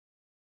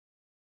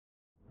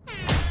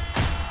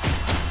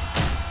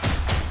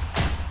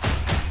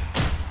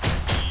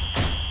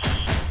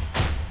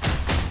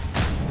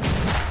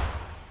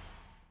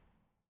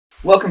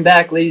Welcome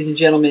back, ladies and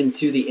gentlemen,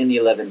 to the In the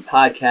 11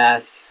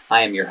 podcast.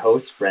 I am your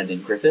host,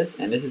 Brendan Griffiths,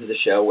 and this is the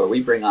show where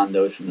we bring on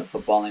those from the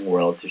footballing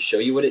world to show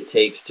you what it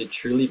takes to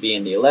truly be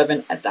in the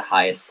 11 at the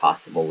highest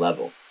possible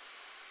level.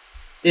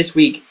 This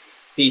week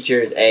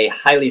features a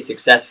highly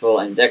successful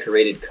and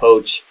decorated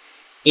coach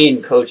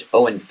in Coach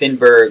Owen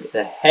Finberg,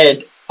 the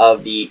head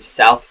of the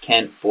South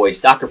Kent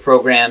boys soccer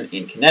program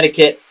in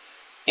Connecticut.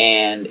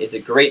 And it's a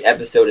great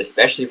episode,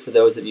 especially for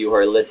those of you who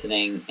are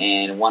listening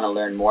and want to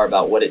learn more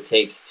about what it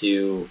takes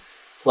to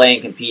play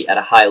and compete at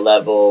a high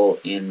level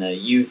in the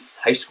youth,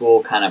 high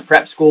school, kind of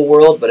prep school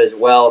world, but as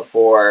well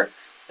for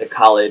the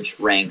college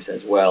ranks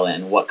as well,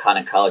 and what kind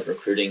of college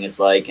recruiting is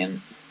like, and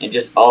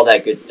just all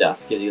that good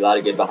stuff. Gives you a lot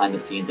of good behind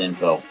the scenes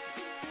info.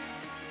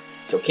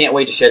 So can't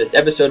wait to share this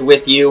episode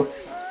with you.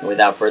 And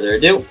without further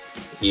ado,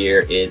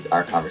 here is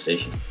our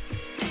conversation.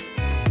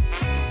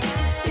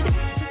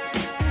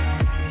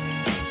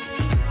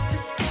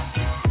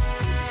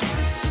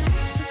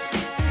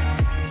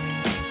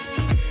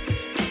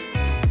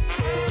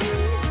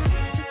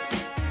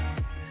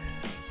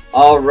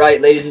 All right,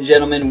 ladies and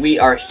gentlemen, we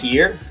are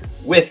here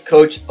with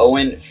Coach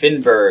Owen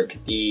Finberg,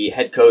 the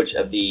head coach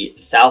of the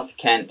South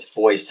Kent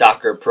boys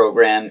soccer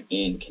program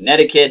in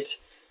Connecticut.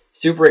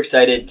 Super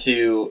excited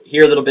to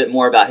hear a little bit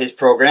more about his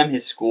program.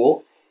 His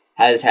school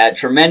has had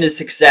tremendous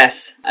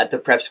success at the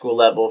prep school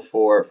level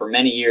for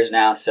many years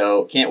now,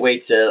 so can't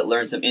wait to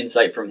learn some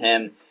insight from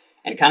him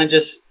and kind of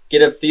just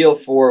get a feel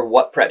for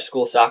what prep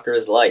school soccer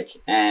is like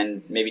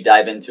and maybe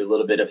dive into a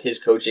little bit of his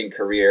coaching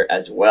career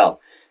as well.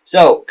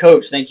 So,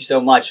 Coach, thank you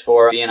so much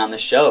for being on the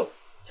show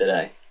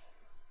today.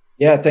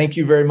 Yeah, thank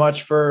you very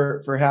much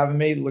for having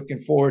me. Looking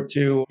forward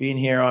to being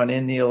here on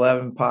In the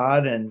 11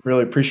 pod and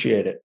really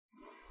appreciate it.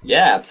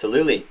 Yeah,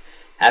 absolutely.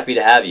 Happy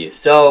to have you.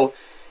 So,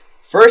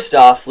 first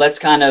off, let's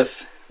go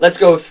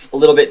a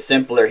little bit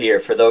simpler here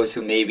for those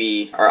who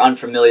maybe are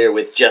unfamiliar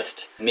with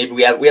maybe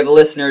we have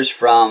listeners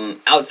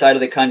from outside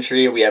of the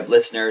country. We have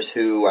listeners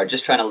who are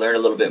just trying to learn a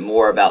little bit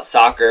more about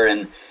soccer,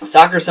 and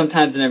soccer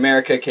sometimes in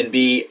America can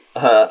be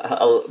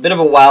a bit of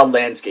a wild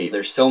landscape.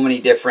 There's so many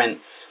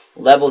different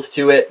levels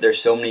to it. There's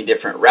so many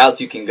different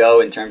routes you can go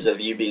in terms of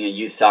you being a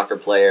youth soccer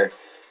player.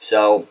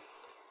 So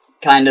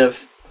kind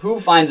of who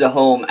finds a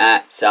home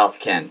at South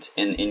Kent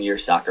in your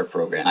soccer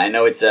program? I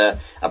know it's a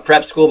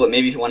prep school, but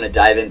maybe if you want to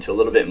dive into a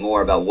little bit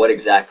more about what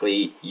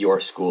exactly your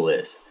school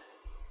is.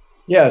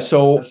 Yeah,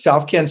 so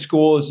South Kent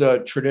School is a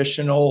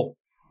traditional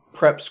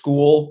prep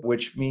school,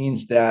 which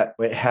means that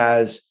it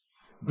has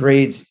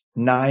grades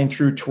 9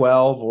 through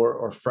 12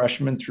 or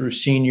freshman through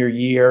senior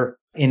year,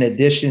 in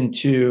addition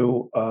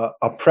to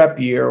a prep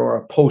year or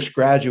a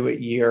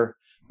postgraduate year,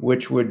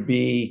 which would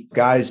be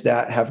guys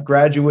that have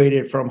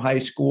graduated from high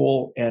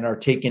school and are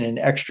taking an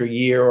extra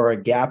year or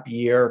a gap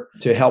year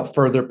to help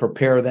further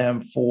prepare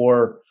them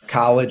for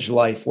college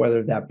life,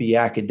 whether that be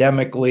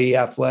academically,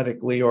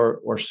 athletically,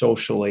 or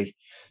socially.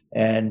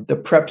 And the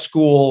prep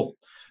school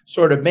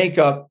sort of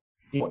makeup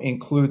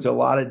includes a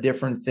lot of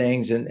different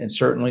things, and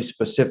certainly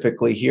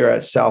specifically here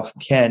at South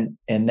Kent,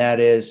 and that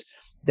is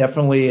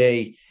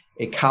definitely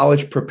a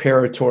college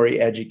preparatory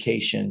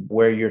education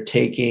where you're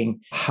taking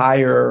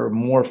higher,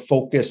 more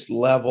focused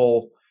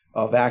level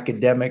of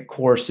academic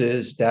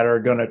courses that are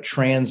going to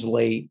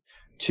translate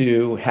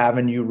to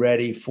having you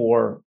ready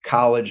for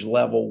college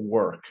level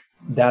work.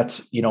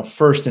 That's,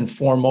 first and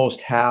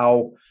foremost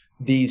how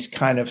these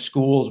kind of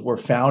schools were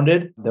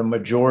founded. The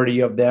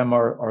majority of them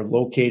are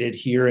located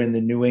here in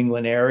the New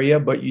England area,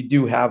 but you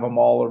do have them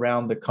all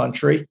around the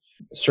country.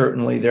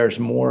 Certainly there's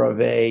more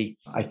of an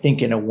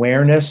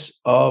awareness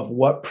of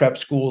what prep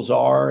schools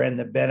are and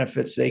the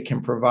benefits they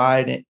can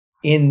provide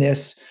in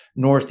this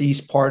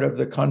Northeast part of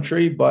the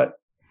country. But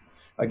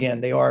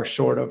again, they are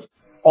sort of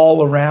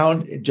all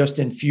around, just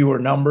in fewer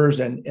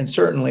numbers. And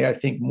certainly I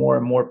think more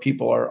and more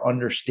people are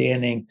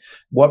understanding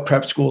what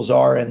prep schools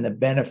are and the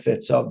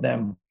benefits of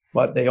them.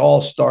 But they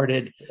all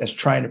started as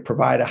trying to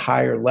provide a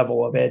higher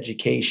level of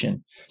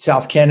education.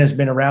 South Kent has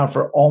been around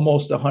for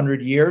almost 100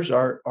 years.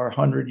 Our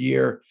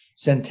 100-year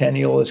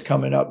centennial is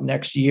coming up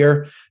next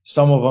year.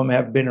 Some of them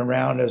have been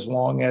around as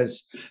long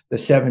as the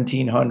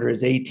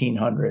 1700s,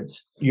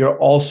 1800s. You're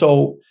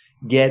also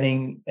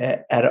getting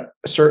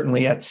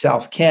certainly at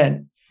South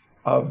Kent,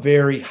 a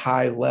very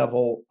high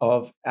level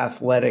of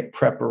athletic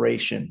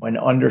preparation and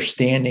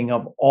understanding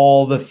of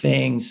all the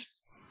things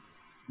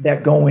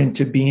that go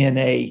into being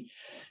a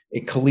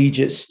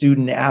collegiate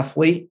student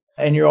athlete.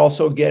 And you're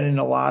also getting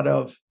a lot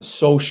of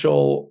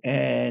social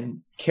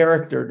and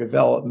character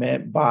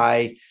development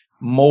by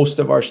most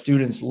of our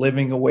students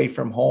living away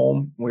from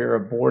home. We're a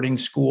boarding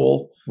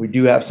school. We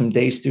do have some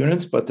day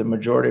students, but the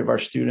majority of our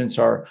students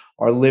are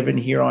living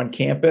here on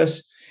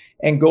campus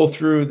and go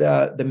through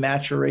the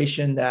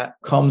maturation that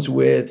comes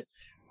with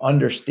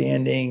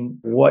understanding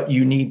what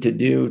you need to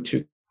do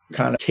to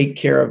kind of take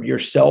care of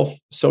yourself,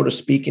 so to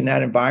speak, in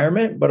that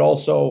environment, but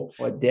also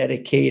a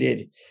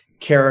dedicated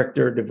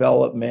character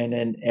development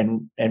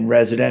and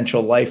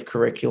residential life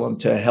curriculum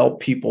to help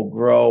people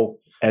grow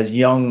as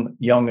young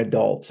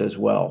adults as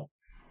well.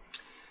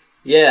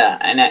 Yeah,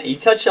 and you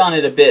touched on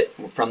it a bit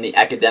from the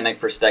academic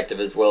perspective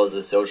as well as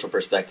the social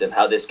perspective,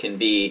 how this can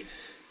be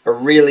a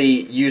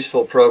really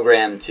useful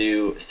program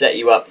to set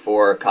you up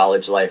for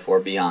college life or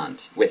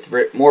beyond. With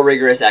more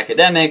rigorous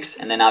academics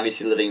and then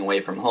obviously living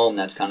away from home,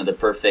 that's kind of the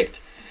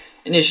perfect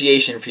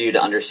initiation for you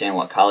to understand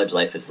what college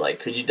life is like.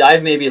 Could you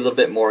dive maybe a little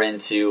bit more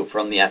into,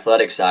 from the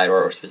athletic side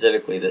or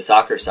specifically the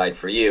soccer side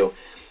for you,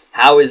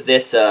 how is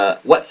this,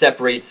 what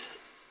separates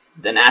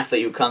an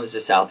athlete who comes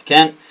to South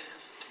Kent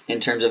in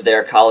terms of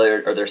their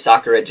college or their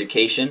soccer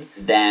education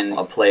than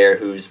a player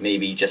who's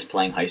maybe just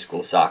playing high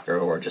school soccer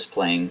or just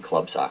playing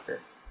club soccer?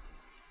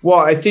 Well,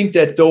 I think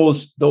that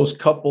those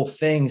couple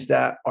things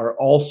that are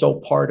also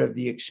part of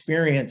the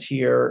experience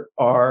here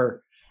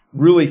are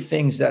really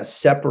things that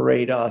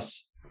separate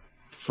us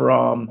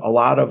from a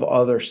lot of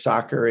other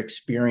soccer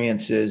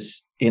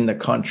experiences in the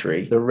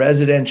country. The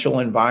residential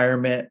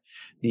environment,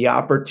 the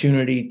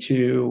opportunity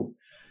to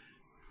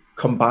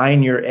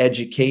combine your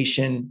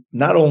education,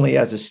 not only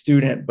as a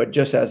student, but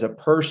just as a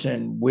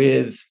person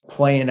with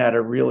playing at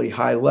a really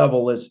high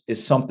level is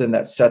something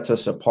that sets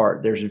us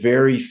apart. There's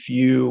very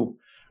few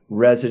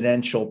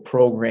residential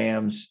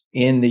programs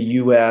in the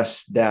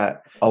US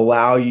that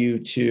allow you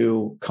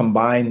to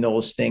combine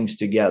those things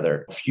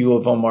together. A few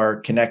of them are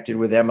connected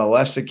with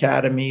MLS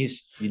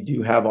academies. You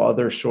do have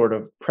other sort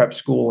of prep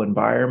school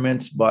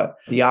environments, but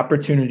the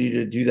opportunity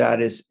to do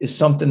that is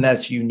something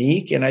that's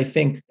unique. And I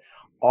think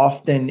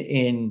often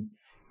in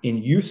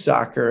youth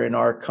soccer in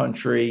our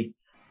country,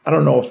 I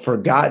don't know if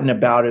forgotten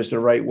about is the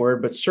right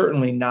word, but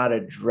certainly not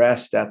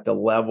addressed at the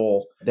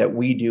level that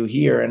we do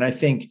here. And I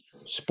think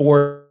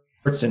sports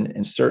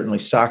and certainly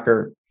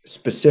soccer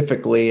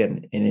specifically,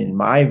 and in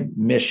my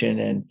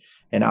mission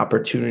and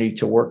opportunity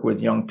to work with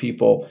young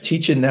people,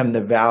 teaching them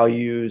the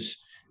values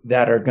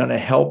that are going to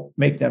help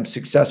make them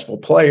successful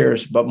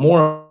players, but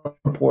more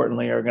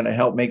importantly, are going to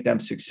help make them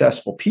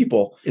successful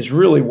people is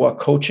really what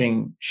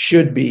coaching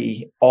should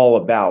be all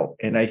about.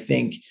 And I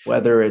think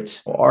whether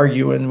it's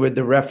arguing with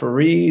the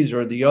referees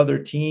or the other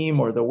team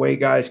or the way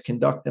guys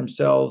conduct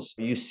themselves,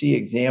 you see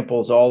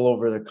examples all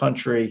over the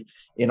country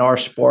in our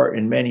sport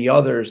and many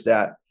others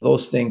that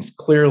those things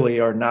clearly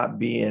are not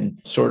being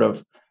sort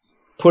of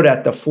put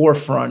at the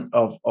forefront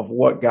of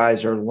what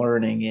guys are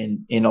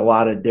learning in a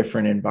lot of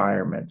different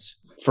environments.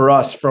 For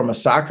us, from a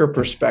soccer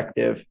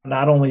perspective,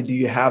 not only do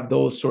you have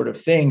those sort of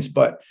things,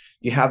 but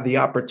you have the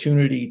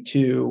opportunity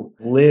to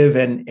live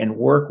and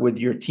work with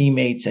your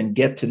teammates and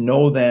get to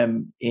know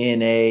them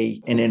in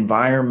an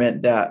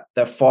environment that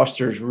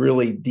fosters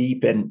really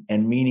deep and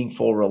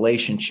meaningful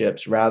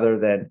relationships, rather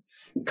than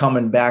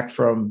coming back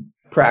from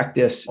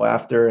practice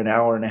after an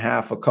hour and a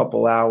half, a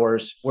couple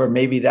hours, where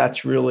maybe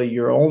that's really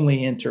your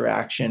only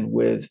interaction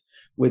with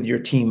your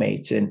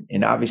teammates.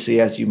 And obviously,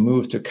 as you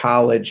move to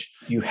college,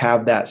 you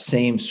have that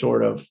same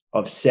sort of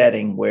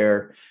setting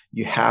where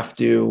you have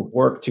to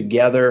work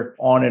together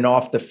on and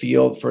off the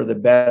field for the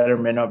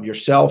betterment of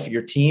yourself,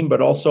 your team,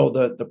 but also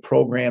the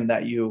program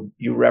that you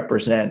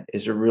represent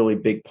is a really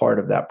big part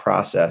of that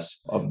process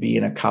of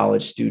being a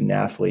college student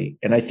athlete.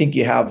 And I think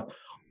you have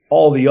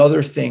all the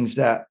other things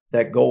that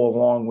go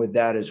along with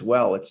that as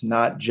well. It's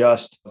not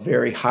just a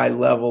very high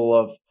level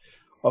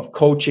of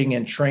coaching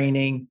and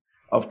training,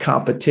 of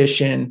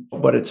competition,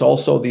 but it's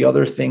also the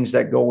other things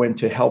that go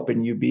into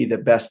helping you be the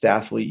best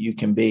athlete you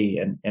can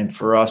be. And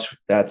for us,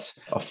 that's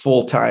a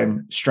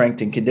full-time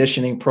strength and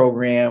conditioning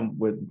program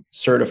with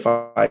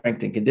certified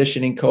strength and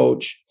conditioning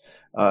coach,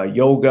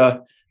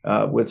 yoga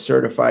with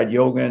certified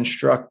yoga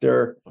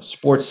instructor,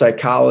 sports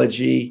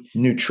psychology,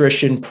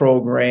 nutrition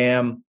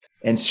program.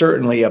 And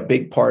certainly a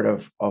big part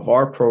of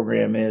our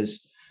program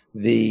is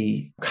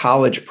the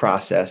college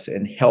process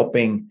and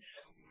helping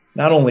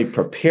not only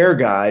prepare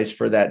guys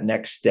for that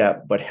next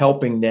step, but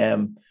helping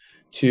them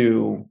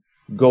to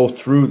go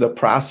through the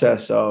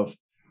process of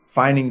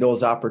finding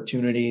those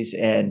opportunities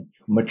and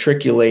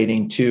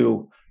matriculating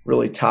to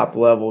really top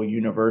level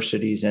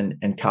universities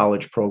and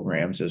college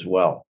programs as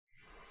well.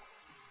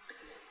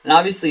 And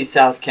obviously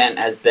South Kent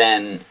has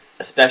been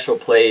a special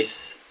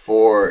place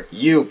for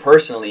you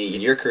personally in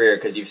your career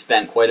because you've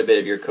spent quite a bit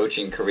of your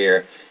coaching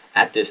career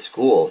at this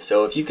school.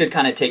 So if you could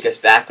kind of take us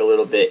back a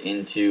little bit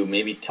into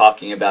maybe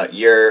talking about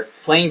your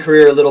playing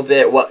career a little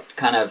bit, what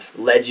kind of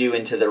led you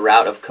into the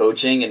route of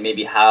coaching and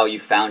maybe how you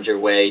found your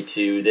way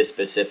to this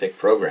specific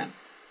program.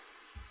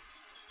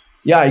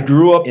 Yeah, I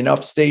grew up in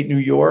upstate New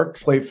York,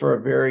 played for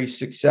a very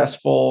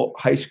successful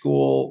high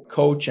school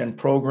coach and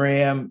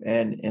program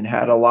and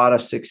had a lot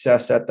of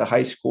success at the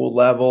high school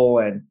level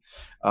and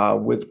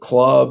with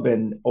club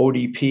and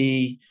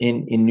ODP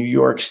in New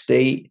York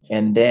State,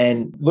 and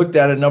then looked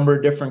at a number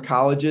of different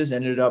colleges,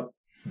 ended up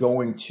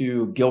going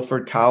to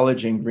Guilford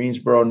College in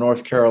Greensboro,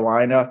 North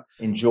Carolina,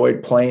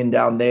 enjoyed playing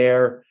down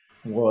there,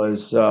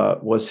 was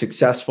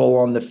successful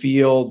on the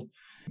field,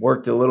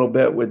 worked a little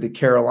bit with the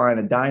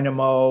Carolina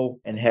Dynamo,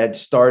 and had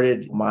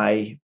started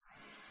my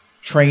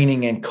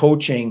training and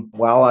coaching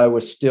while I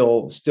was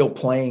still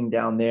playing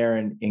down there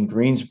in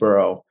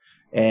Greensboro.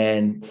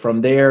 And from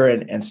there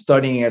and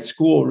studying at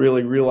school,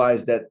 really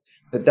realized that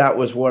that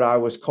was what I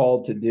was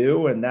called to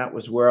do, and that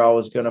was where I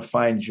was going to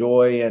find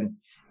joy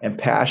and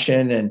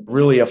passion and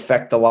really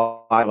affect a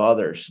lot of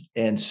others.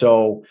 And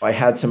so I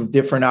had some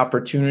different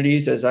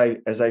opportunities as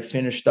I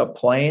finished up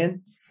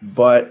playing,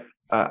 but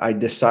I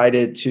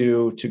decided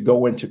to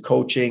go into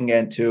coaching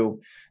and to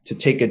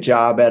take a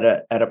job at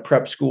a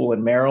prep school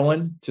in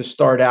Maryland to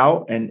start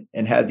out, and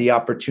had the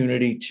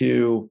opportunity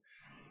to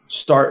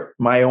start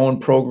my own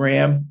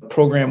program. The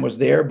program was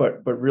there,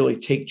 but really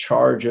take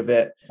charge of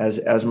it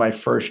as my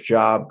first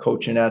job,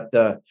 coaching at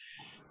the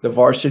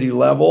varsity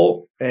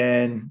level,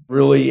 and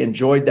really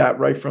enjoyed that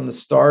right from the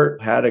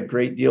start. Had a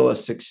great deal of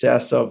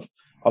success of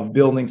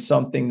building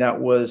something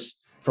that was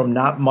from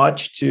not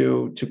much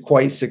to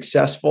quite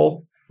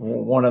successful.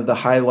 One of the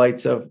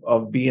highlights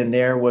of being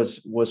there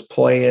was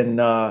playing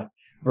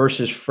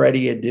versus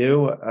Freddie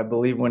Adu, I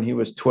believe, when he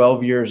was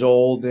 12 years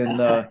old in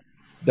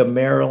the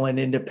Maryland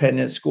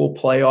Independent School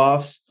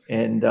playoffs.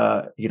 And,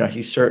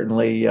 he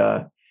certainly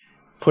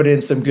put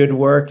in some good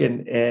work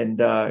and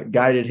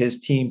guided his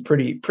team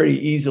pretty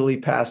easily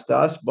past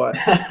us. But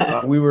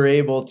we were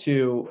able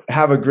to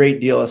have a great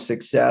deal of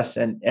success.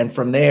 And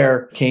from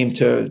there came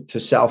to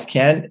South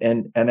Kent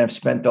and have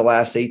spent the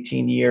last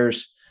 18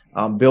 years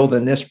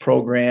building this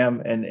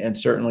program and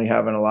certainly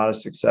having a lot of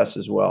success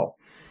as well.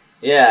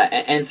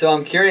 Yeah, and so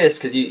I'm curious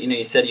because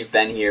you said you've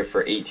been here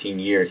for 18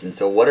 years, and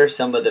so what are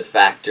some of the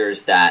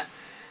factors that,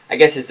 I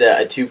guess it's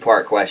a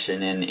two-part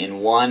question. In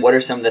one, what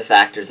are some of the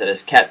factors that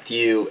has kept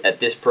you at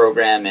this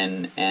program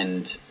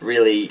and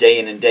really day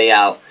in and day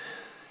out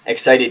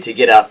excited to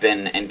get up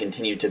and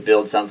continue to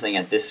build something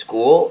at this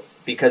school?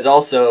 Because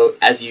also,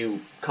 as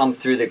you come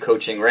through the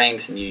coaching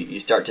ranks and you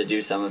start to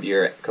do some of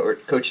your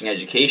coaching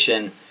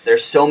education,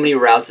 there's so many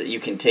routes that you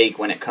can take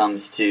when it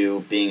comes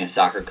to being a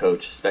soccer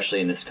coach, especially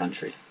in this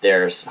country.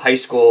 There's high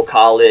school,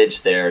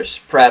 college, there's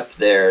prep,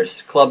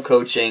 there's club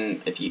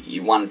coaching. If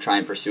you want to try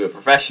and pursue a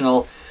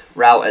professional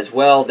route as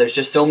well, there's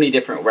just so many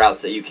different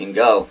routes that you can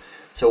go.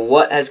 So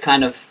what has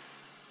kind of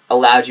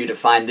allowed you to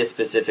find this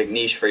specific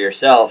niche for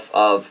yourself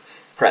of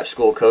prep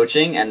school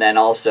coaching and then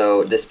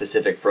also this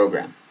specific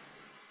program?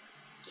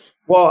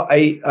 Well,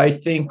 I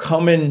think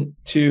coming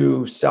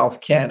to South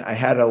Kent, I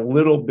had a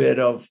little bit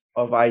of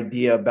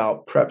idea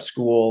about prep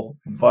school,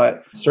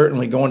 but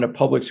certainly going to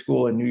public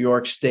school in New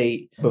York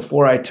State,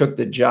 before I took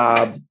the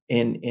job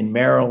in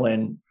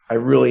Maryland, I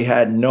really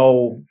had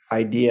no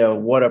idea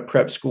what a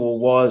prep school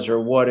was or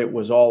what it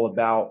was all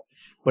about.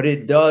 But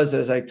it does,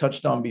 as I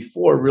touched on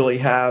before, really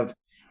have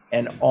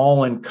an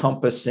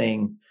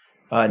all-encompassing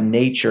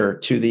nature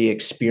to the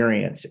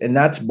experience. And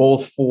that's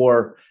both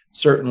for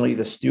certainly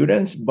the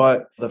students,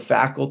 but the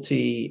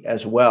faculty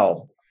as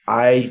well.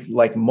 I,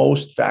 like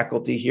most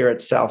faculty here at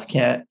South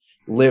Kent,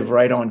 live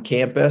right on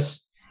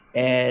campus.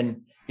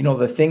 And,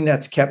 the thing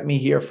that's kept me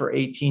here for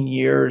 18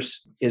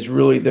 years is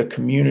really the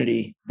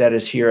community that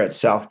is here at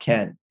South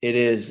Kent. It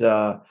is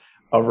a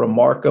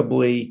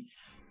remarkably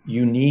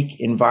unique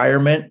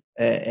environment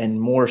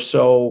and more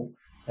so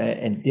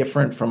and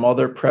different from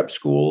other prep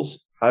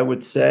schools, I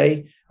would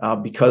say.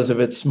 Because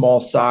of its small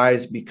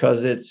size,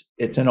 because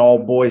it's an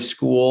all-boys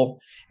school,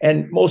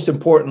 and most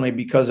importantly,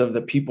 because of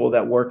the people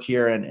that work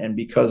here and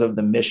because of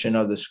the mission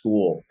of the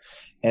school.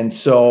 And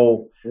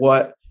so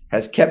what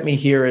has kept me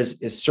here is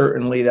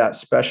certainly that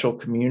special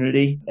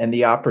community and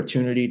the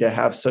opportunity to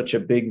have such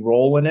a big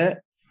role in it.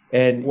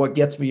 And what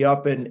gets me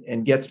up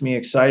and gets me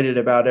excited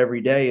about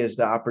every day is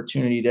the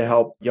opportunity to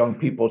help young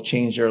people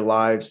change their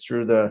lives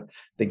through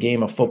the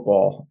game of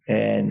football,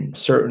 and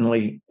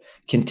certainly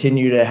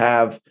continue to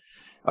have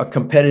a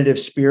competitive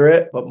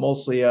spirit, but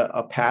mostly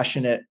a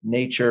passionate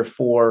nature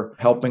for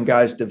helping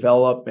guys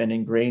develop and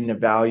ingrain the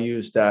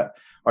values that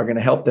are going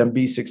to help them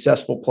be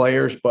successful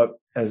players. But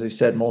as I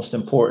said, most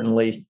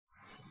importantly,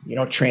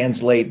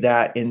 translate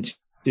that into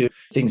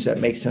things that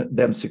makes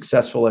them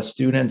successful as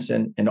students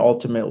and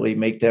ultimately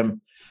make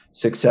them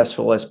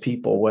successful as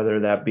people,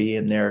 whether that be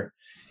in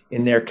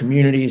their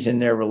communities, in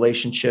their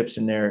relationships,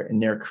 in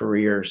their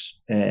careers.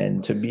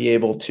 And to be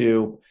able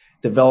to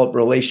develop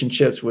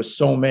relationships with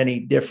so many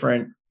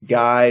different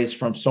guys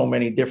from so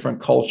many different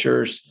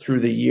cultures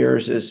through the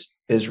years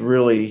is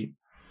really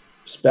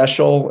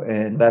special.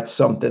 And that's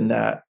something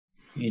that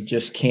you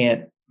just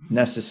can't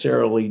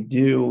necessarily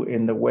do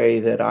in the way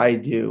that I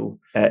do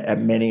at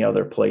many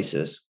other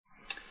places.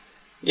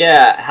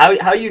 Yeah,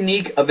 how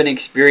unique of an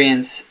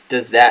experience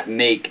does that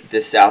make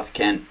the South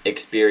Kent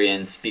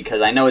experience?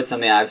 Because I know it's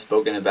something I've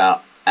spoken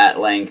about at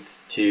length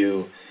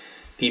to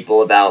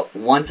people about.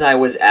 Once I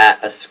was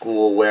at a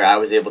school where I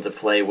was able to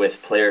play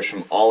with players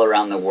from all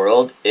around the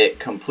world, it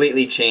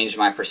completely changed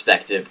my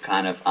perspective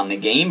kind of on the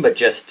game, but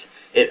just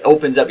it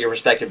opens up your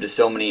perspective to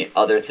so many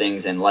other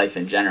things in life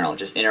in general,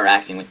 just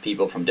interacting with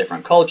people from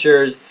different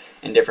cultures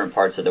and different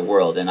parts of the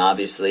world. And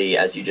obviously,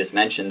 as you just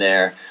mentioned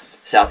there,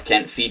 South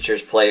Kent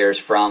features players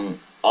from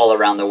all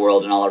around the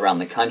world and all around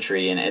the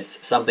country, and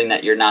it's something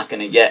that you're not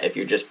going to get if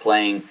you're just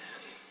playing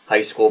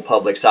high school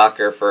public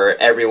soccer for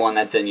everyone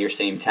that's in your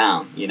same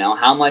town.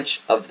 How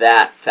much of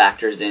that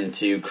factors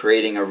into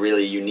creating a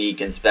really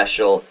unique and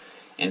special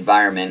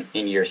environment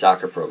in your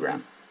soccer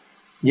program?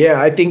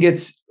 Yeah, I think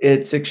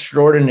it's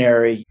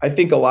extraordinary. I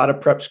think a lot of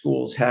prep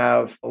schools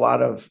have a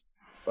lot of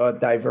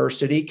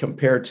diversity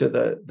compared to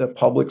the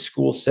public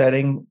school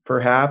setting,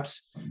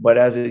 perhaps. But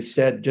as I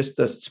said, just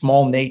the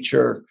small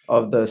nature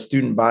of the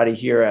student body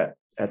here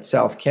at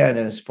South Kent,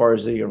 and as far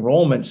as the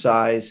enrollment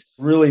size,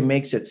 really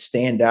makes it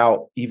stand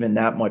out even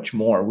that much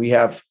more. We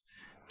have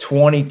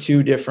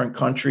 22 different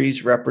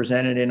countries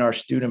represented in our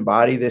student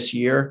body this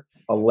year,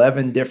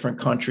 11 different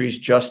countries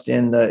just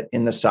in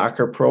the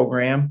soccer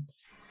program,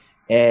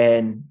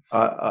 and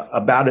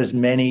about as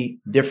many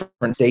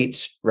different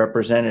states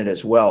represented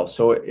as well.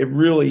 So it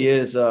really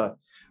is a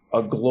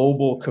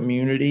global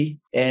community.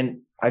 And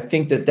I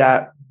think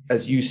that,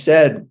 as you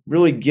said,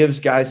 really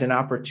gives guys an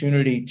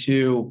opportunity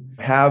to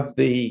have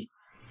the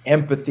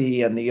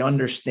empathy and the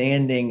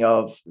understanding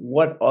of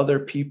what other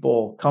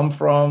people come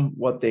from,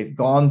 what they've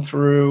gone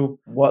through,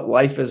 what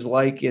life is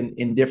like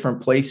in different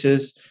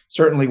places,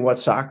 certainly what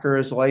soccer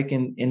is like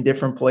in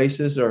different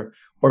places, or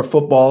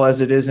football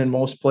as it is in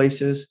most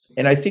places.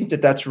 And I think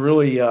that's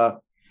really an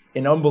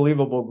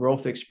unbelievable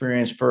growth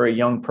experience for a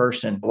young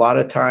person. A lot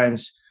of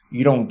times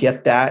you don't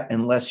get that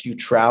unless you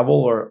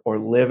travel or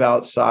live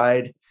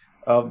outside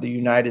of the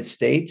United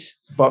States.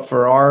 But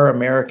for our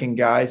American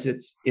guys,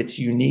 it's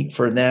unique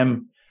for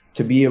them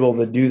to be able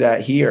to do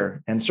that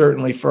here. And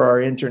certainly for our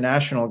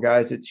international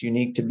guys, it's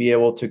unique to be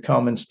able to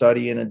come and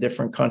study in a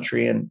different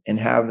country and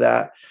have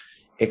that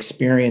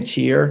experience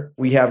here.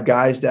 We have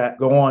guys that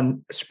go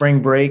on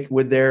spring break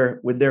with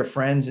their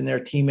friends and their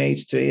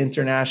teammates to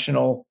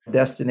international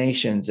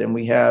destinations. And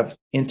we have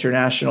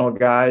international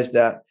guys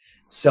that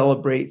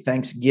celebrate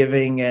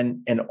Thanksgiving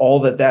and all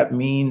that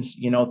means,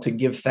 to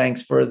give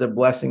thanks for the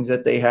blessings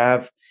that they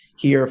have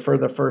here for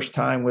the first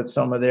time with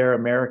some of their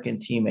American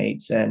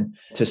teammates, and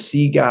to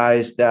see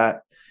guys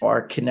that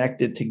are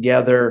connected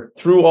together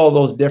through all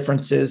those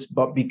differences,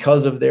 but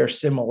because of their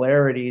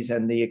similarities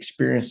and the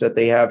experience that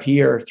they have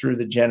here through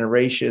the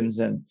generations,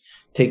 and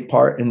take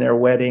part in their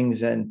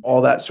weddings and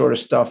all that sort of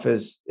stuff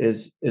is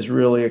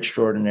really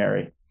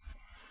extraordinary.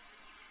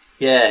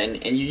 Yeah,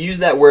 and you use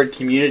that word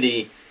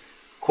community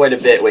quite a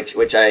bit,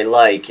 which I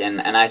like, and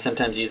I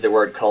sometimes use the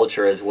word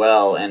culture as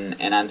well,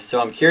 and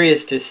I'm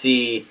curious to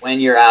see when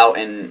you're out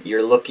and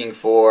you're looking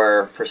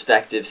for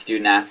prospective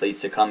student athletes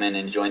to come in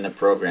and join the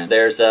program.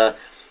 There's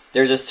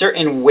a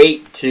certain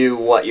weight to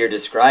what you're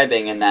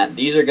describing, in that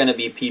these are going to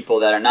be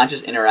people that are not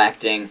just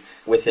interacting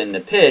within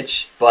the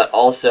pitch, but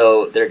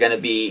also they're going to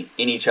be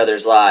in each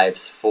other's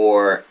lives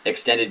for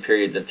extended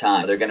periods of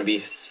time. They're going to be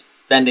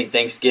spending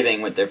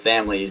Thanksgiving with their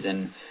families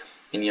and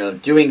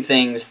doing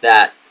things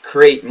that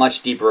create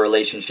much deeper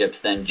relationships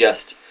than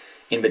just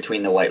in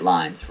between the white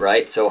lines,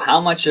 right? So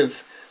how much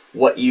of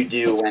what you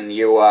do when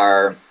you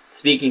are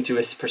speaking to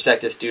a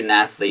prospective student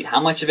athlete, how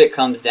much of it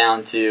comes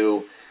down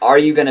to, are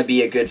you going to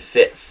be a good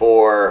fit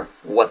for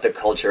what the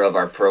culture of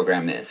our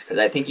program is? Because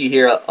I think you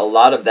hear a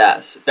lot of that,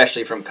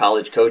 especially from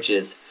college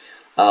coaches,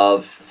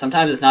 of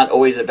sometimes it's not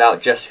always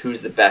about just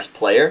who's the best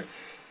player,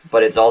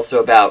 but it's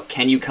also about,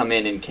 can you come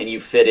in and can you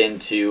fit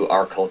into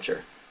our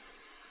culture?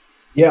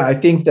 Yeah, I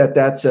think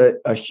that's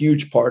a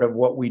huge part of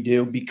what we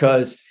do,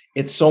 because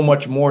it's so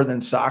much more than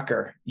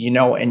soccer,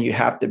 and you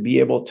have to be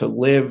able to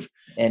live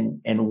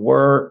and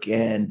work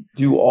and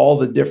do all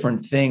the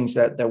different things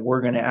that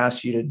we're going to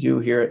ask you to do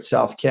here at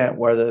South Kent,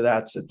 whether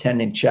that's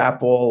attending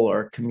chapel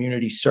or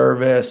community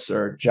service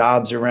or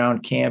jobs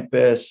around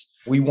campus.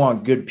 We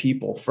want good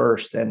people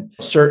first. And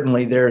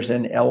certainly there's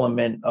an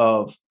element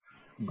of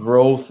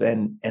growth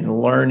and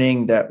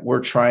learning that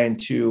we're trying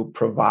to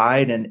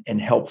provide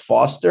and help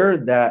foster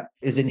that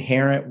is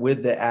inherent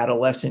with the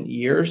adolescent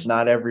years.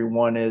 Not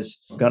everyone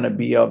is going to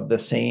be of the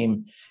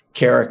same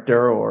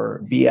character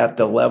or be at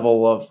the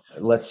level of,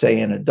 let's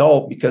say, an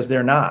adult, because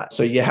they're not.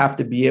 So you have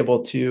to be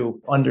able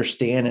to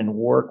understand and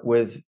work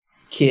with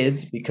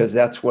kids, because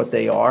that's what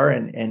they are,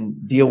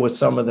 and deal with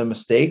some of the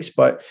mistakes.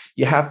 But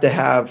you have to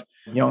have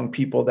young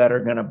people that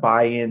are going to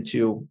buy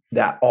into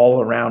that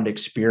all around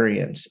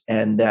experience,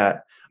 and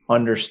that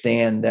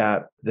understand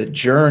that the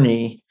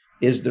journey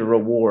is the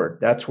reward.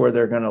 That's where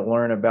they're going to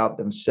learn about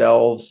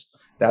themselves.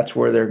 That's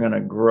where they're going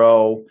to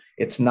grow.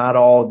 It's not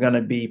all going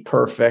to be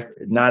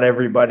perfect. Not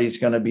everybody's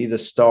going to be the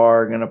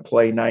star, going to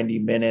play 90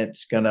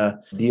 minutes, going to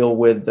deal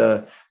with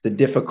the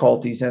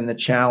difficulties and the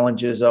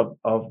challenges of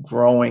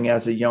growing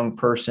as a young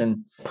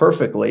person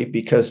perfectly,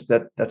 because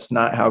that's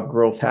not how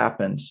growth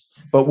happens.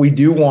 But we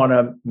do want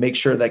to make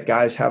sure that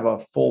guys have a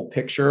full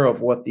picture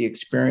of what the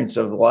experience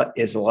of what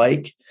is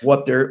like,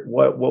 what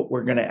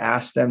we're going to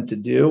ask them to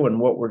do, and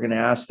what we're going to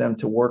ask them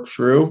to work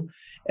through,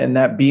 and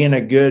that being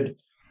a good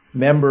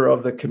member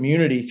of the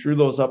community through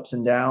those ups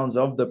and downs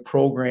of the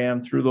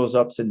program, through those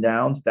ups and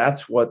downs,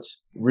 that's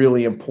what's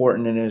really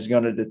important and is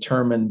going to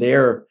determine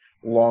their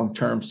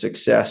long-term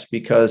success.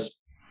 Because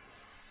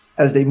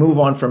as they move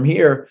on from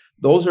here,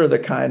 those are the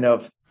kind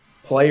of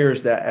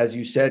players that, as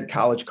you said,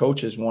 college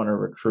coaches want to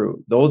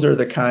recruit. Those are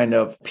the kind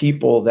of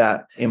people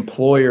that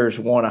employers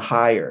want to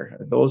hire.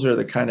 Those are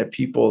the kind of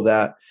people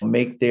that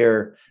make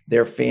their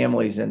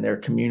families and their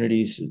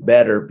communities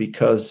better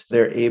because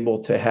they're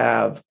able to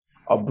have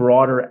a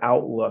broader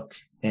outlook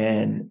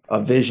and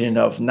a vision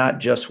of not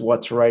just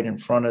what's right in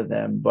front of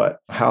them, but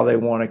how they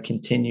want to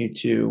continue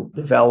to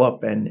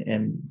develop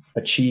and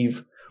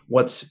achieve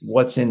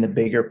what's in the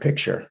bigger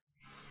picture.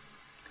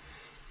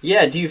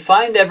 Yeah, do you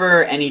find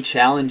ever any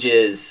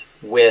challenges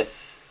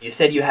with, you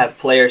said you have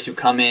players who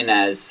come in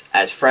as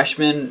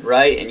freshmen,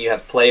 right? And you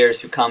have players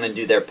who come and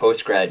do their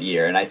post-grad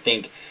year. And I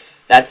think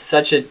that's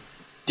such a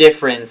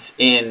difference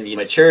in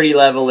maturity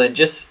level and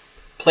just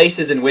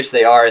places in which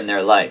they are in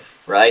their life,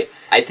 right?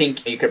 I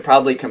think you could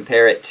probably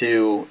compare it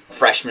to a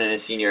freshman and a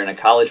senior in a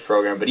college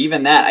program, but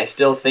even that, I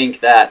still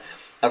think that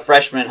a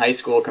freshman in high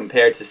school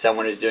compared to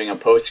someone who's doing a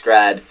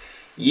post-grad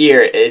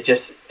year, it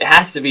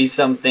has to be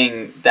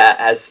something that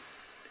has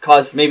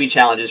caused maybe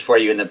challenges for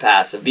you in the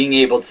past of being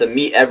able to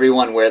meet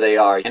everyone where they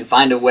are and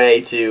find a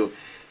way to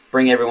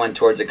bring everyone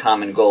towards a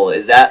common goal.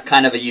 Is that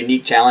kind of a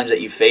unique challenge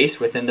that you face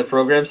within the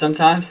program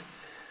sometimes?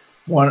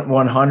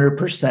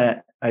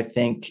 100%. I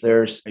think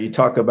you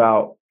talk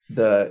about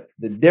the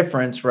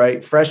difference,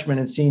 right? Freshman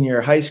and senior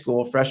high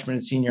school, freshman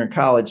and senior in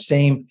college,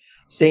 same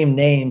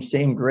name,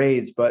 same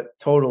grades, but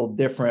total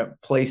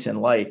different place in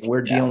life.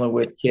 We're dealing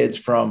with kids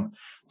from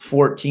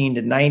 14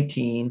 to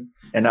 19.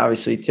 And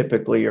obviously,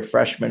 typically your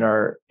freshmen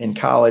are in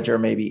college are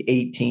maybe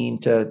 18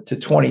 to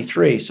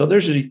 23. So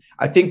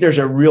I think there's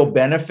a real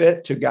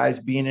benefit to guys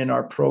being in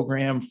our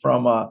program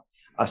from a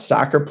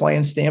soccer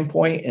playing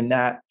standpoint, in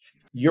that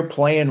you're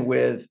playing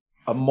with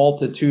a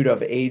multitude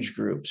of age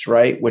groups,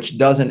 right? Which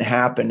doesn't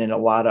happen in a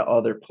lot of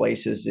other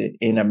places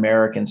in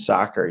American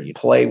soccer. You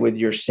play with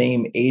your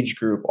same age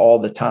group all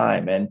the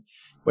time. And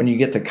when you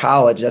get to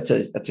college, that's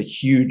a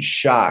huge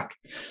shock.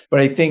 But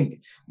I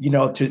think,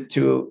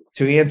 to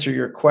answer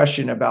your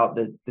question about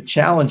the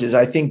challenges,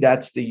 I think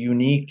that's the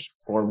unique,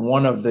 or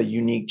one of the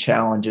unique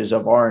challenges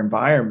of our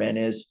environment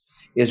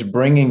is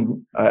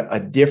bringing a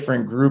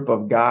different group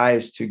of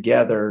guys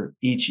together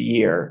each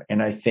year.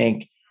 And I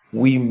think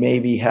we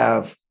maybe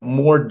have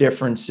more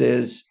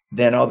differences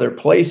than other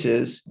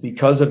places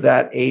because of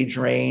that age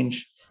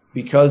range,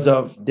 because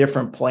of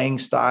different playing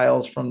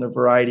styles from the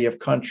variety of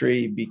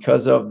country,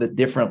 because of the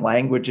different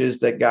languages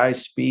that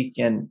guys speak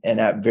and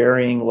at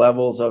varying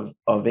levels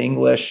of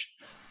English.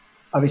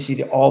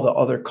 Obviously, all the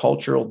other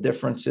cultural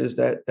differences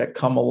that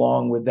come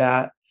along with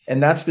that.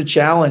 And that's the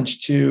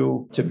challenge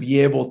to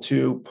be able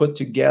to put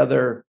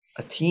together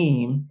a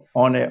team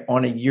on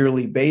a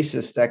yearly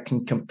basis that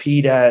can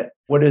compete at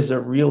what is a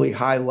really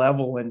high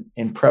level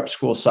in prep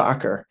school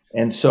soccer.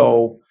 And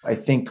so I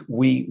think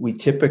we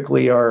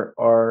typically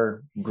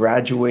are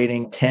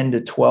graduating 10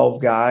 to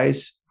 12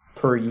 guys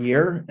per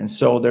year. And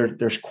so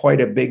there's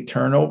quite a big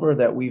turnover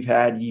that we've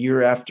had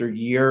year after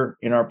year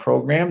in our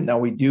program. Now,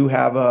 we do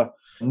have a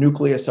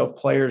nucleus of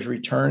players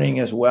returning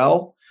as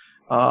well.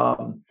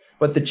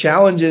 But the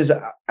challenges,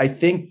 I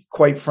think,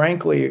 quite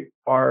frankly,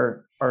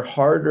 are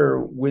harder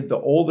with the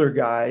older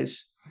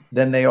guys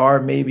than they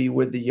are maybe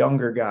with the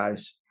younger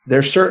guys.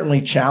 There's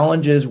certainly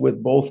challenges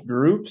with both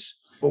groups,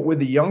 but with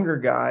the younger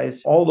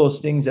guys, all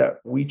those things that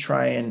we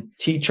try and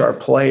teach our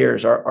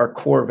players, our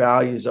core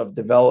values of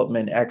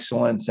development,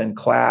 excellence, and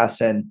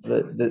class, and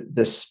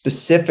the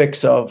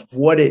specifics of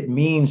what it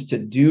means to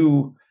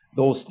do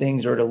those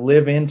things or to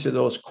live into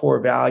those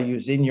core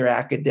values in your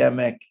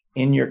academic,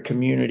 in your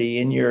community,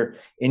 in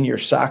your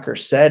soccer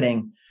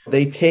setting,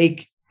 they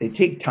take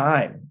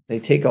time.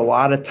 They take a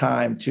lot of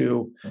time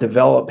to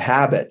develop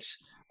habits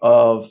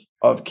of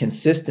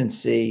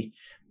consistency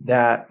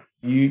that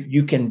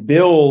you can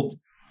build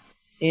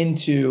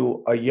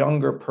into a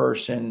younger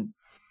person,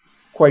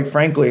 quite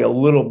frankly, a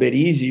little bit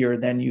easier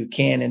than you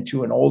can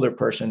into an older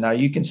person. Now,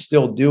 you can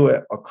still do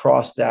it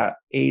across that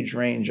age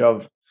range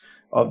of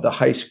the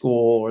high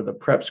school or the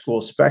prep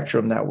school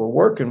spectrum that we're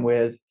working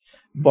with,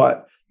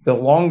 but the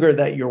longer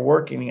that you're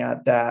working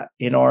at that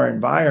in our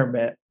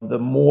environment, the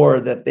more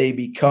that they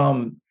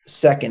become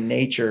second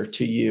nature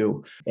to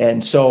you.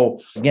 And so,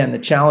 again, the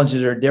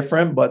challenges are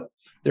different, but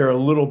they're a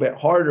little bit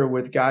harder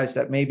with guys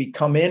that maybe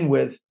come in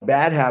with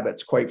bad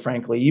habits, quite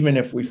frankly. Even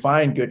if we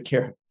find good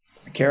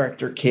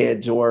character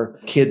kids, or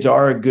kids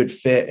are a good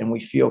fit and we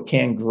feel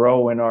can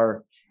grow in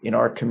our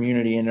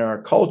community and in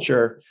our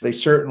culture, they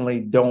certainly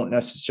don't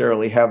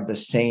necessarily have the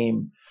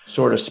same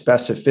sort of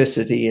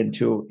specificity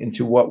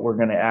into what we're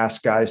going to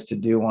ask guys to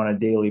do on a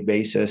daily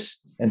basis.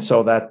 And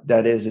so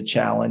that is a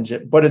challenge,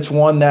 but it's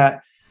one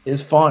that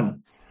is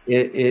fun.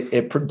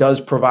 It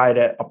does provide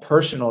a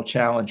personal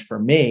challenge for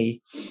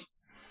me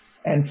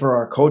and for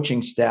our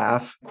coaching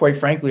staff, quite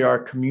frankly, our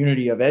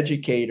community of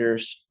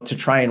educators, to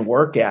try and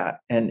work at.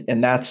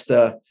 And that's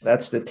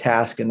the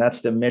task, and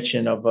that's the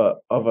mission of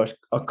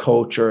a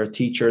coach or a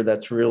teacher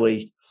that's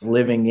really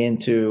living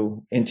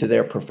into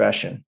their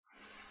profession.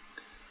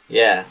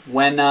 Yeah,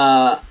 when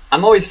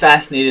I'm always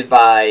fascinated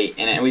by,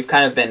 and we've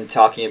kind of been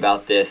talking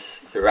about this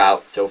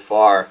throughout so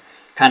far,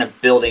 kind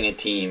of building a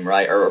team,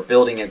 right? Or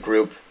building a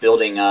group,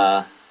 building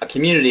a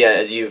community,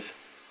 as you've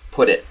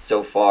put it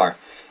so far.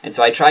 And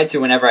so I try to,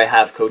 whenever I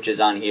have coaches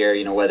on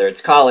here, whether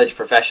it's college,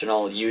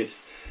 professional,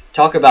 youth,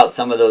 talk about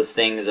some of those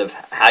things of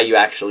how you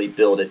actually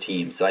build a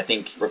team. So I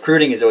think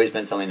recruiting has always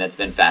been something that's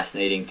been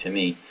fascinating to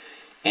me.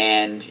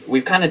 And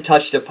we've kind of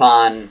touched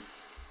upon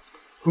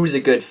who's a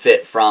good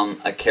fit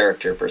from a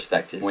character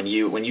perspective. When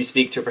you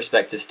speak to a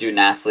prospective student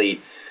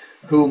athlete,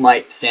 who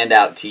might stand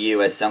out to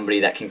you as somebody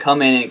that can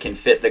come in and can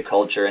fit the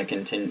culture and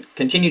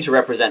continue to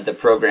represent the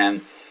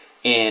program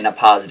in a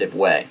positive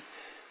way?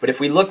 But if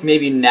we look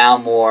maybe now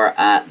more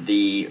at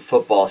the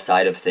football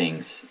side of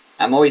things,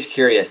 I'm always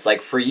curious,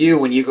 like for you,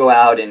 when you go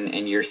out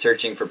and you're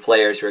searching for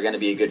players who are going to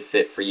be a good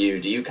fit for you,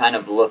 do you kind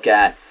of look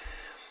at,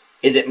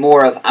 is it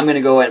more of, I'm going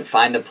to go and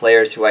find the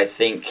players who I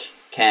think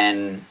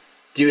can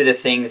do the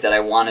things that I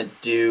want to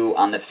do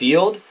on the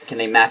field? Can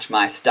they match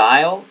my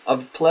style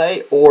of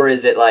play? Or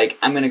is it like,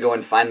 I'm going to go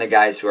and find the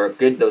guys who are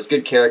good, those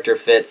good character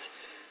fits,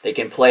 they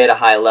can play at a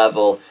high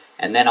level,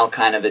 and then I'll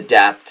kind of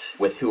adapt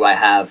with who I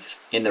have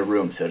in the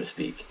room, so to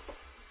speak?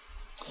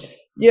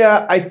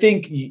 Yeah, I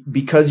think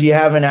because you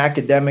have an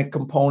academic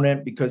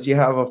component, because you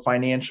have a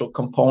financial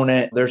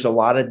component, there's a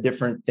lot of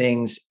different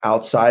things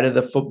outside of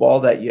the football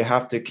that you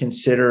have to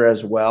consider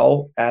as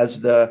well as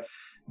the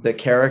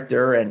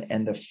character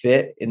and the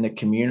fit in the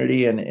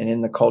community and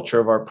in the culture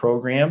of our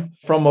program.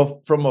 From a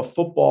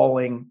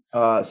footballing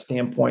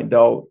standpoint,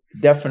 though,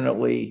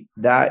 definitely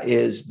that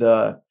is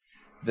the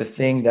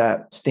thing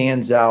that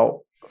stands out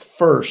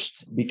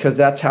first, because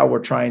that's how we're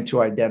trying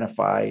to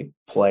identify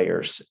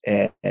players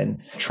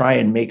and try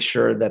and make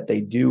sure that they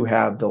do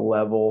have the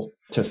level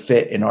to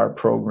fit in our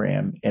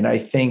program. And I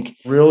think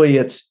really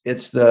it's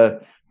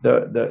the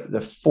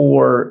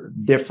four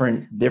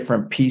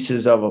different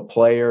pieces of a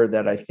player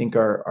that I think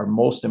are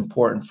most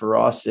important for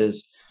us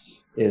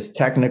is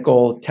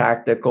technical,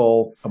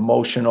 tactical,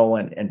 emotional,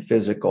 and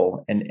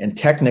physical. And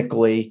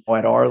technically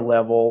at our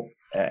level,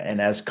 and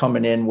as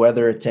coming in,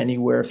 whether it's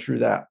anywhere through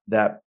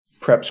that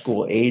prep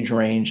school age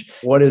range,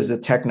 what is the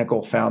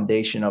technical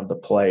foundation of the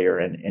player,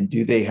 and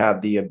do they have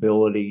the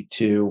ability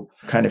to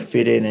kind of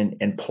fit in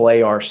and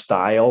play our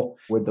style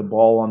with the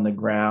ball on the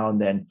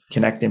ground and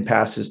connecting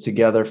passes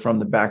together from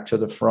the back to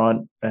the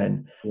front,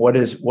 and what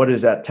is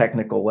that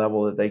technical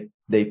level that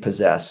they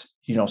possess?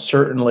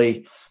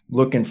 Certainly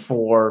looking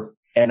for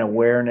an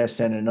awareness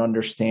and an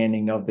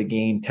understanding of the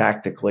game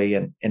tactically.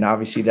 And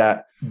obviously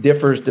that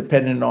differs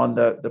depending on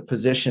the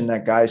position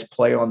that guys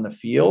play on the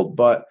field,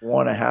 but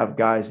want to have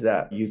guys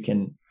that you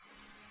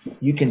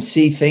can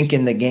see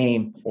thinking the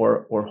game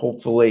or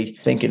hopefully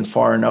thinking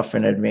far enough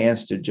in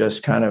advance to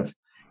just kind of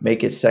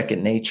make it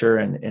second nature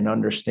and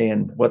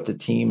understand what the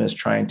team is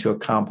trying to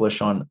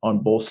accomplish on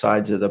both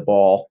sides of the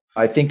ball.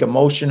 I think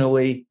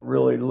emotionally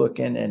really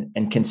looking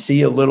and can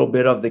see a little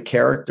bit of the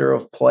character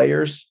of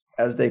players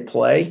as they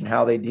play, and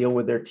how they deal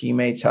with their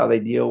teammates, how they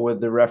deal with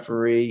the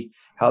referee,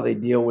 how they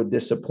deal with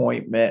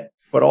disappointment,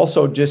 but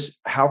also just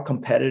how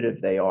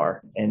competitive they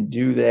are. And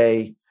do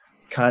they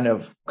kind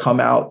of come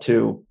out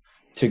to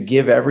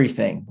give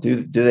everything?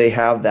 Do they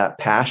have that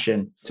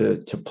passion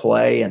to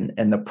play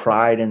and the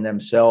pride in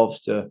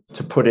themselves to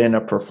put in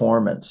a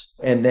performance?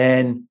 And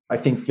then I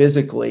think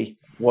physically,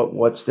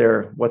 what's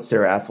their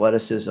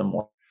athleticism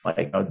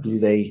like? Do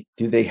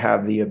they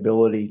have the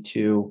ability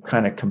to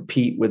kind of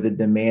compete with the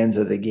demands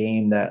of the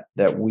game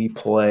that we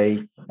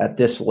play at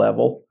this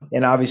level?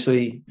 And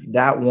obviously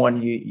that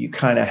one you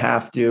kind of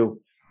have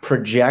to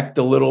project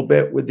a little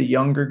bit with the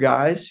younger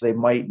guys. They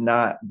might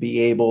not be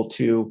able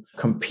to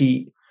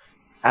compete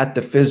at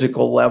the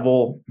physical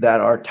level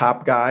that our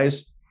top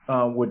guys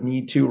would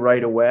need to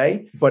right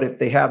away. But if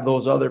they have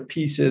those other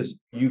pieces,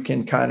 you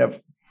can kind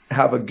of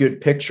have a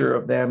good picture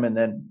of them, and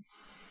then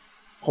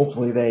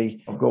hopefully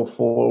they go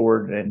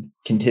forward and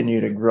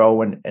continue to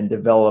grow and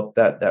develop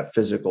that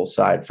physical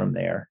side from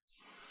there.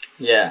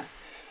 Yeah.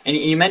 And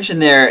you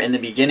mentioned there in the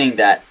beginning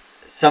that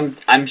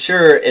I'm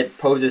sure it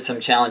poses some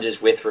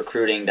challenges with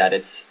recruiting, that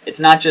it's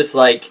not just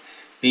like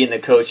being the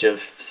coach of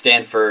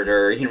Stanford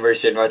or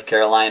University of North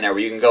Carolina, where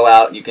you can go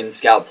out, you can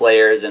scout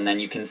players, and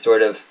then you can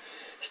sort of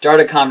start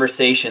a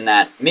conversation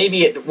that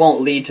maybe it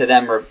won't lead to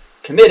them or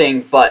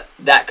committing, but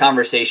that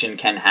conversation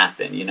can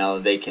happen.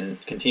 They can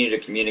continue to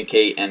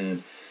communicate,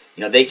 and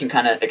they can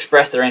kind of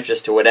express their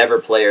interest to whatever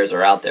players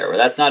are out there. Well,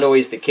 that's not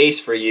always the case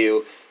for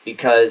you,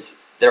 because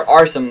there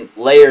are some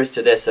layers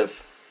to this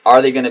of,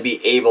 are they going to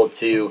be able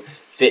to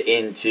fit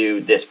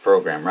into this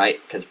program, right?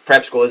 Because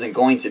prep school isn't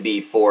going to be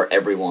for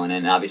everyone,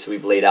 and obviously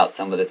we've laid out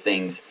some of the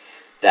things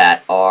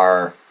that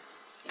are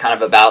kind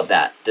of about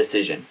that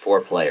decision for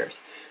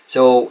players.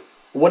 So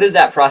what is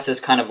that process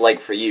kind of like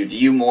for you? Do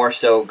you more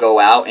so go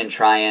out and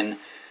try and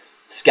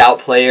scout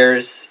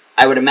players?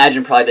 I would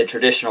imagine probably the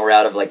traditional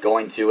route of like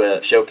going to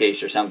a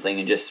showcase or something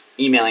and just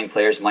emailing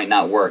players might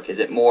not work. Is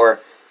it more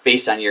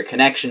based on your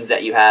connections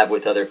that you have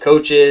with other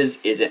coaches?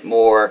 Is it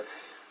more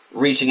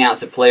reaching out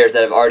to players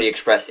that have already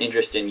expressed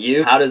interest in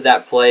you? How does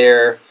that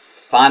player,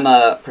 if I'm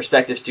a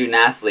prospective student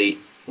athlete,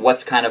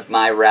 what's kind of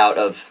my route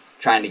of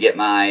trying to get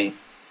my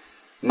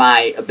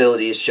my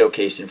ability is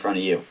showcased in front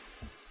of you.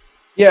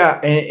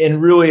 Yeah,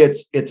 and really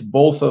it's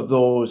both of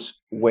those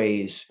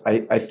ways.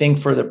 I think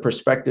for the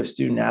prospective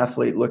student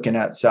athlete looking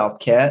at South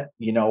Kent,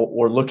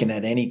 or looking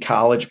at any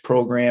college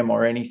program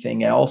or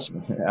anything else,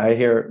 I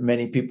hear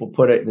many people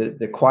put it,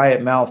 the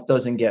quiet mouth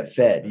doesn't get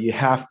fed. You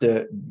have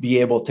to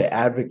be able to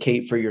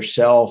advocate for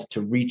yourself,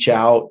 to reach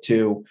out,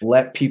 to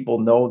let people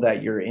know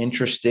that you're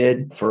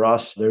interested. For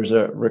us, there's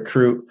a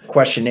recruit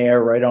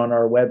questionnaire right on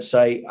our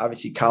website.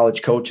 Obviously,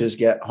 college coaches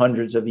get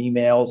hundreds of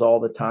emails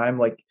all the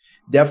time.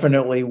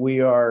 Definitely we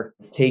are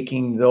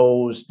taking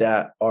those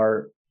that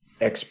are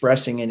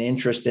expressing an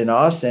interest in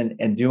us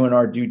and doing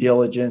our due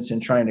diligence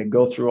and trying to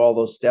go through all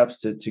those steps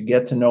to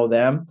get to know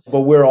them.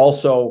 But we're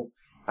also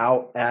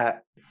out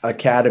at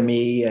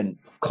academy and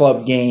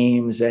club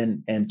games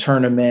and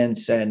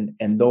tournaments and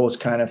those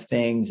kind of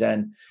things,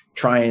 and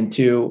trying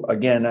to,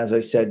 again, as I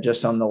said,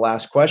 just on the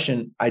last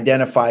question,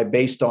 identify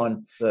based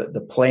on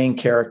the playing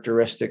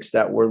characteristics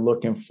that we're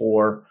looking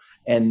for,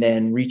 and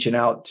then reaching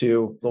out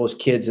to those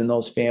kids and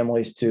those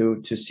families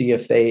to see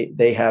if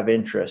they have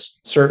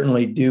interest.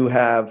 Certainly do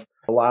have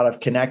a lot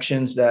of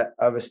connections that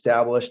I've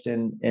established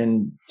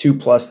in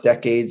 2+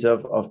 decades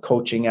of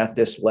coaching at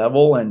this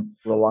level, and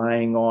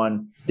relying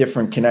on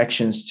different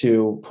connections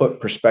to put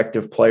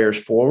prospective players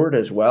forward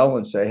as well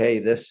and say, hey,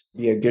 this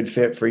be a good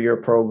fit for your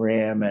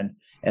program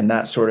and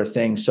that sort of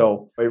thing.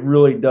 So it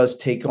really does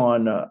take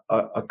on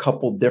a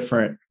couple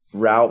different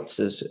routes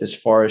as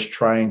far as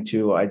trying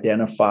to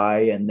identify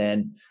and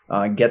then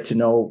get to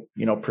know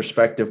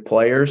prospective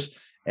players,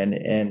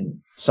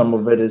 and some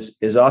of it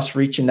is us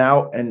reaching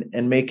out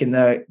and making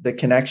the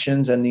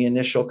connections and the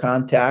initial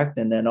contact,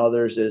 and then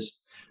others is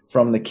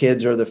from the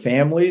kids or the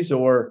families,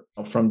 or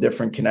from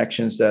different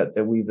connections that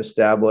we've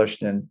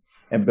established and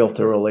built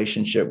a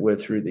relationship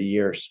with through the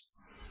years.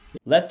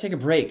 Let's take a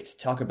break to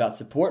talk about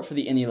support for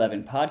the In the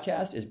 11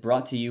 podcast is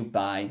brought to you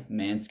by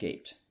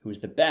Manscaped, who is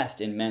the best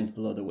in men's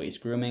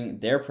below-the-waist grooming.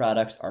 Their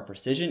products are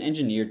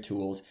precision-engineered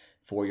tools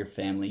for your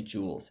family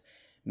jewels.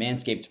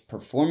 Manscaped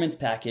Performance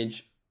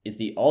Package is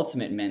the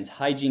ultimate men's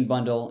hygiene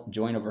bundle.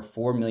 Join over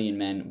 4 million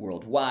men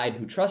worldwide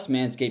who trust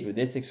Manscaped with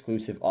this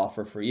exclusive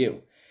offer for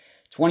you.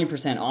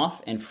 20%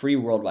 off and free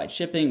worldwide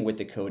shipping with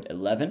the code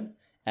 11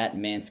 at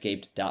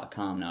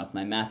manscaped.com. Now, if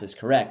my math is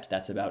correct,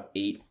 that's about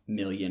 8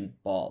 million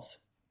balls.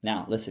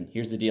 Now, listen,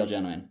 here's the deal,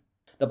 gentlemen.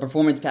 The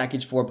Performance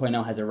Package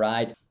 4.0 has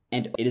arrived,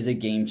 and it is a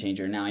game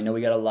changer. Now, I know we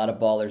got a lot of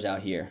ballers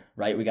out here,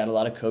 right? We got a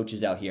lot of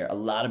coaches out here. A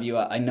lot of you,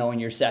 I know in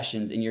your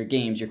sessions, in your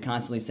games, you're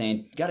constantly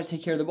saying, you got to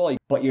take care of the ball,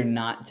 but you're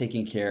not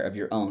taking care of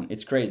your own.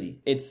 It's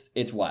crazy.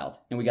 It's wild,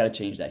 and we got to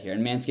change that here,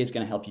 and Manscaped's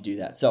going to help you do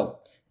that. So,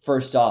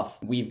 first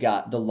off, we've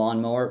got the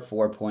Lawnmower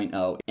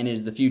 4.0, and it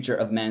is the future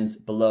of men's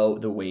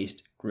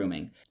below-the-waist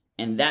grooming.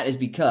 And that is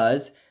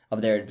because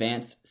of their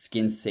advanced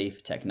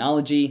skin-safe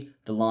technology.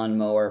 The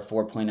Lawnmower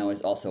 4.0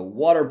 is also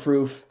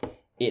waterproof.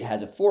 It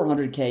has a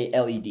 400K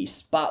LED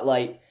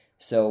spotlight,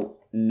 so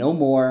no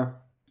more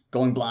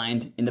going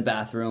blind in the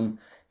bathroom,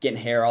 getting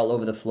hair all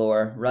over the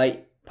floor,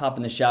 right? Pop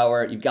in the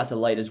shower, you've got the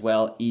light as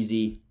well,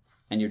 easy,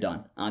 and you're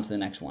done. On to the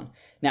next one.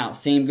 Now,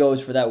 same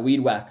goes for that Weed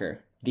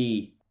Whacker,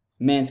 the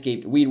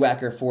Manscaped Weed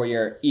Whacker for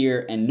your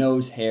ear and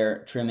nose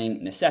hair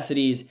trimming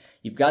necessities.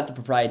 You've got the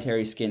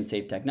proprietary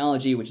skin-safe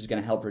technology, which is going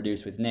to help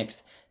reduce with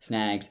nicks,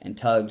 snags, and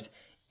tugs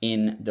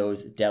in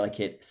those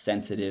delicate,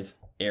 sensitive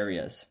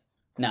areas.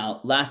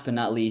 Now, last but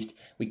not least,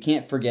 we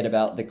can't forget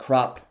about the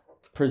Crop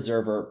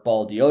Preserver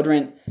Ball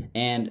Deodorant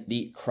and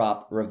the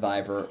Crop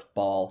Reviver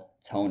Ball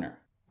Toner.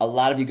 A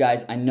lot of you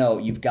guys, I know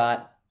you've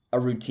got a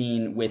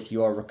routine with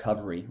your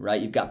recovery,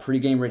 right? You've got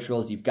pre-game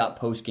rituals, you've got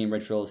post-game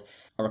rituals,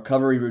 a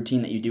recovery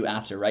routine that you do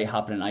after, right?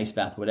 Hop in an ice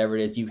bath, whatever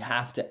it is. You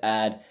have to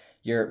add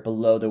your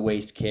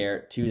below-the-waist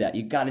care to that.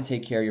 You got to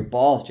take care of your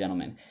balls,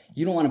 gentlemen.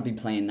 You don't want to be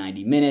playing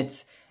 90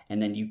 minutes,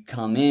 and then you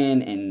come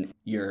in and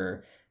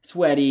you're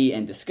sweaty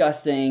and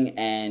disgusting,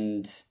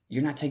 and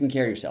you're not taking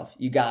care of yourself.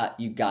 You got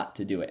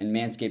to do it. And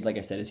Manscaped, like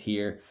I said, is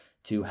here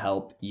to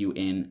help you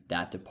in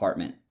that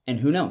department. And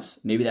who knows?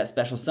 Maybe that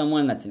special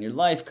someone that's in your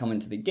life coming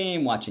to the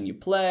game, watching you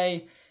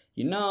play.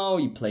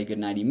 You play a good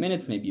 90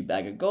 minutes, maybe you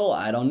bag a goal.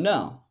 I don't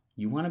know.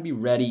 You want to be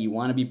ready. You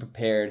want to be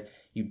prepared.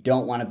 You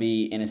don't want to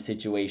be in a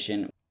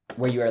situation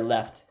where you are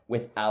left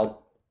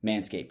without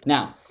Manscaped.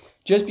 Now,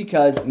 just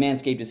because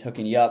Manscaped is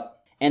hooking you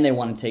up and they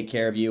want to take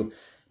care of you,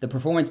 the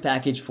Performance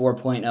Package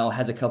 4.0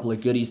 has a couple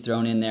of goodies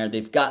thrown in there.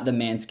 They've got the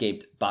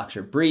Manscaped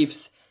Boxer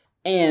Briefs,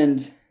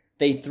 and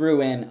they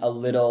threw in a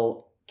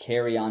little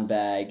carry-on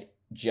bag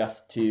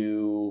just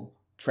to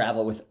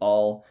travel with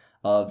all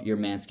of your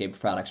Manscaped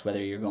products,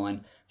 whether you're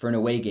going for an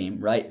away game,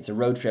 right? It's a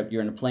road trip,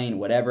 you're in a plane,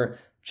 whatever.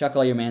 Chuck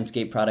all your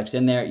Manscaped products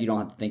in there. You don't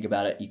have to think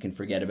about it. You can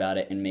forget about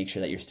it and make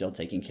sure that you're still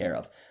taken care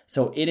of.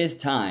 So it is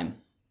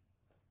time,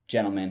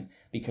 gentlemen,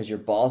 because your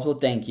balls will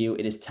thank you.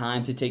 It is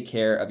time to take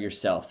care of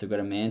yourself. So go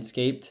to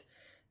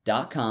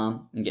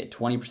manscaped.com and get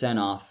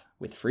 20% off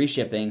with free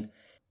shipping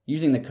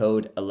using the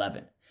code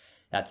 11.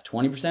 That's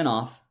 20%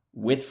 off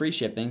with free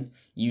shipping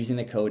using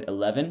the code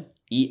 11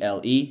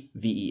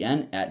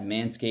 ELEVEN at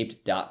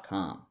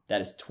manscaped.com.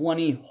 That is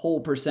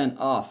 20%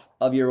 off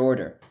of your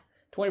order.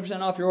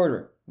 20% off your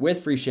order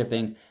with free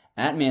shipping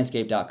at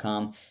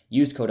manscaped.com.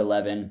 Use code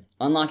 11,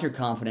 unlock your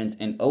confidence,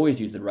 and always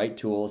use the right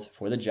tools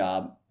for the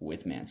job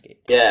with Manscaped.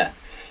 Yeah.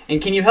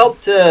 And can you help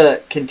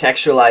to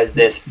contextualize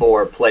this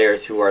for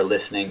players who are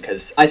listening?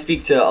 Because I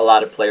speak to a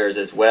lot of players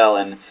as well,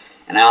 and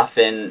I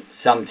often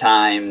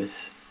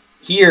sometimes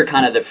hear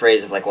kind of the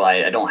phrase of like, well,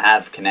 I don't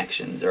have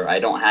connections, or I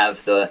don't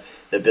have the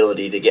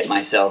ability to get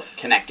myself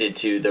connected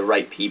to the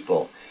right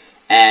people.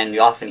 And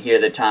you often hear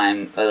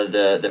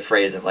the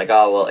phrase of like,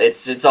 oh, well,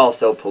 it's all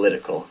so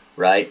political,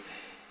 right?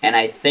 And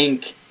I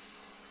think,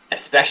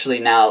 especially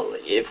now,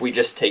 if we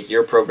just take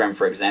your program,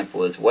 for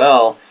example, as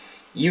well,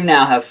 you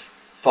now have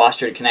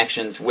fostered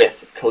connections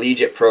with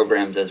collegiate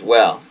programs as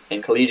well.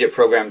 And collegiate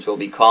programs will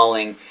be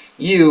calling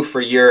you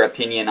for your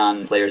opinion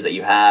on players that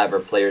you have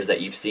or players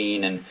that you've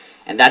seen.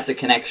 And that's a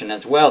connection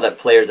as well that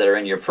players that are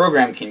in your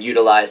program can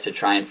utilize to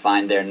try and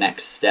find their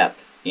next step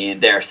in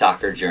their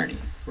soccer journey,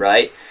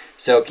 right?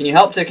 So can you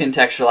help to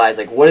contextualize,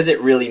 like, what does it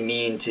really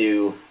mean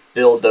to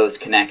build those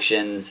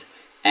connections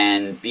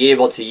and be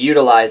able to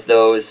utilize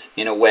those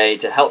in a way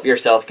to help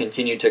yourself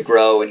continue to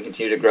grow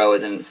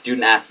as a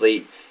student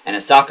athlete and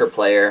a soccer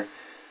player?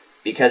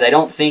 Because I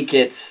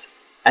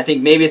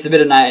think maybe it's a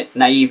bit of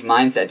naive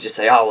mindset, just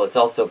say, oh, well, it's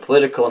also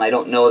political and I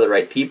don't know the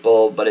right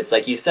people. But it's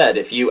like you said,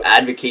 if you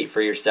advocate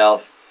for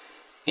yourself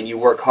and you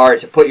work hard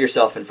to put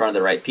yourself in front of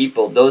the right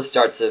people, those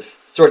sorts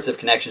of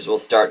connections will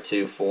start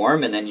to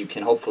form, and then you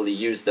can hopefully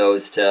use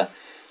those to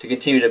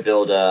continue to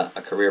build a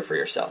career for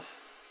yourself.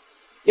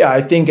 Yeah,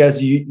 I think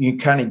as you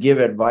kind of give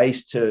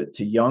advice to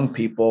young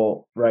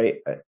people, right?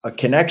 A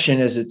connection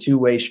is a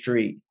two-way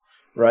street,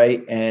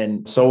 right?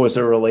 And so is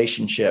a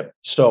relationship.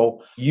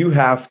 So you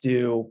have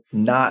to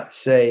not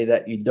say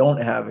that you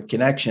don't have a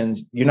connection.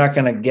 You're not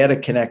going to get a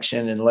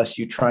connection unless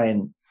you try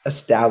and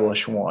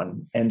establish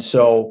one. And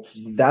so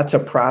that's a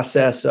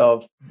process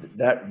of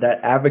that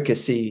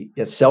advocacy,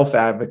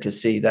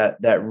 self-advocacy,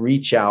 that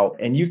reach out.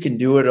 And you can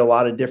do it a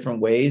lot of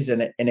different ways.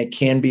 And it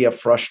can be a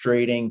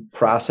frustrating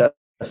process.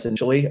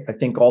 Essentially, I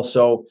think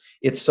also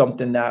it's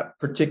something that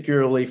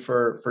particularly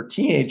for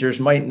teenagers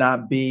might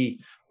not be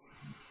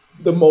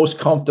the most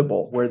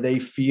comfortable, where they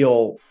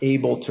feel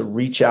able to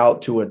reach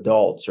out to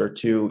adults or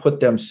to put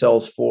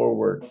themselves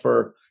forward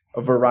for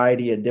a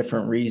variety of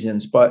different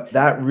reasons. But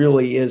that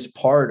really is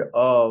part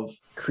of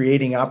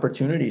creating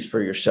opportunities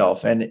for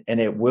yourself, and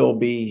it will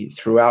be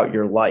throughout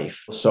your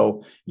life.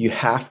 So you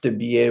have to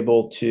be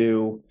able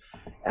to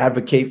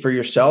advocate for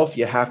yourself.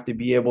 You have to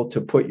be able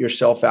to put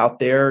yourself out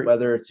there,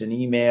 whether it's an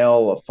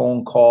email, a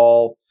phone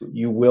call.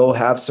 You will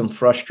have some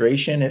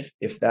frustration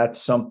if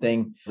that's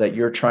something that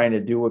you're trying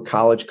to do with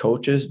college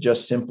coaches,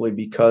 just simply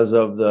because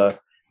of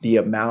the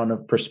amount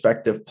of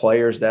prospective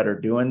players that are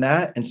doing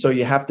that. And so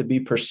you have to be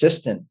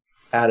persistent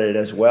at it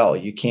as well.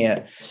 You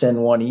can't send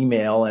one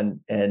email and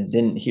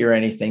didn't hear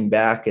anything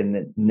back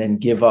and then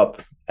give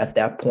up at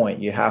that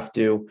point. You have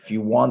to, if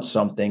you want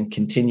something,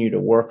 continue to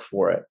work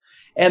for it.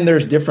 And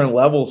there's different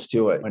levels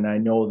to it. And I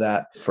know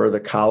that for the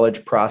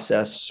college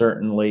process,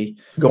 certainly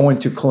going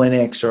to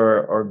clinics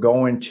or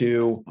going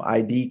to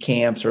ID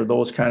camps or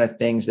those kind of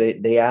things,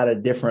 they add a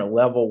different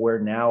level where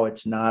now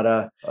it's not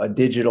a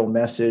digital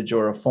message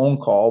or a phone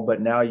call, but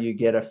now you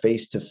get a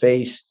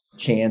face-to-face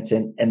chance.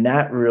 And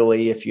that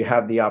really, if you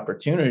have the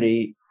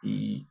opportunity,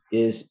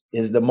 is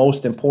the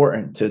most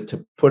important,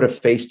 to put a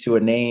face to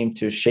a name,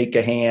 to shake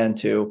a hand,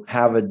 to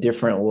have a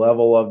different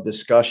level of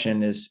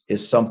discussion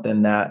is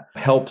something that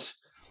helps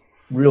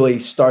really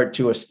start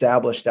to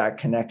establish that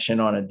connection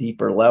on a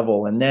deeper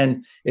level. And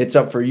then it's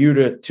up for you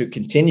to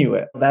continue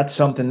it. That's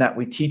something that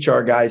we teach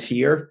our guys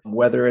here,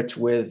 whether it's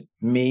with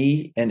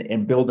me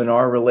and building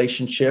our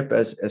relationship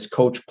as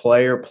coach,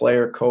 player,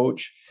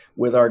 coach,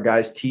 with our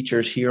guys'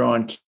 teachers here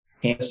on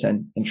campus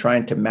and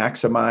trying to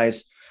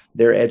maximize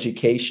their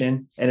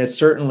education. And it's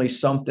certainly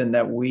something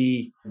that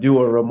we do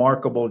a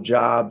remarkable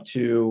job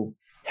to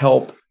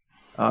help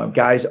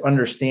guys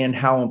understand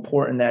how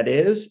important that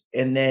is,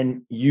 and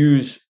then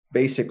use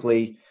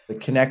basically the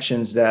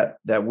connections that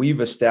we've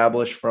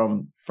established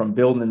from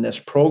building this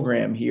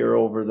program here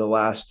over the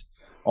last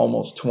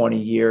almost 20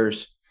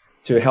 years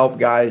to help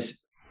guys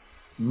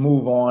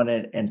move on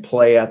and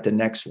play at the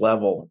next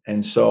level.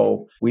 And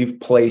so we've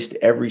placed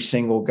every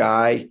single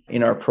guy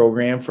in our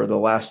program for the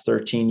last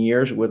 13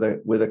 years with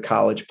a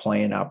college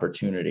playing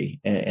opportunity.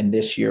 And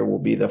this year will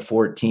be the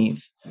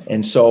 14th.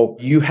 And so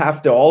you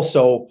have to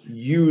also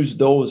use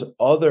those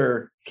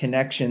other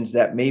connections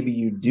that maybe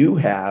you do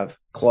have,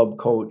 club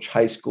coach,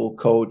 high school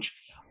coach,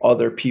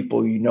 other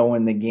people you know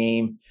in the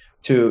game,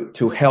 to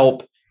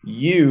help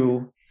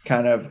you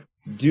kind of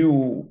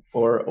do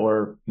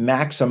or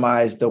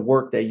maximize the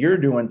work that you're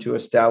doing to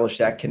establish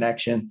that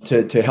connection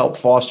to help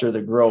foster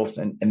the growth.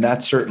 And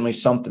that's certainly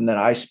something that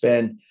I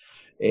spend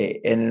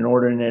an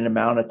inordinate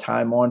amount of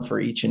time on for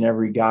each and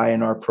every guy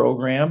in our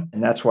program.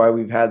 And that's why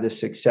we've had this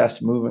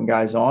success moving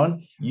guys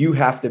on. You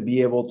have to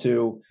be able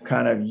to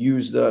kind of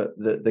use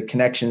the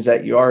connections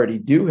that you already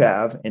do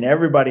have, and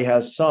everybody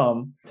has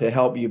some, to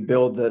help you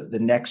build the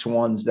next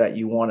ones that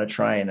you want to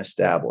try and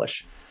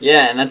establish.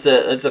 Yeah, and that's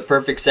a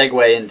perfect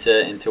segue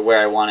into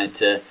where I wanted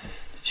to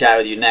chat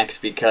with you next,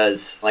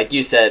 because like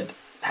you said,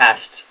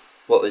 past,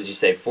 what was you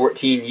say,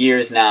 14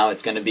 years now,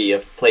 it's going to be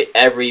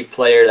every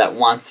player that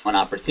wants an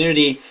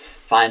opportunity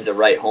finds a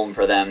right home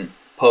for them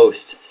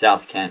post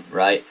South Kent,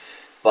 right?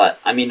 But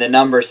I mean, the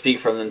numbers speak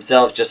for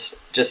themselves.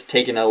 Just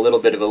taking a little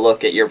bit of a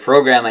look at your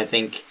program, I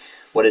think,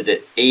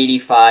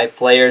 85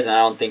 players, and I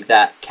don't think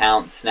that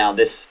counts now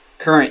this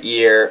current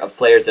year of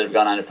players that have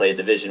gone on to play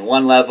Division I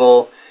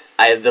level.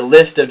 I have the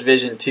list of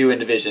Division II and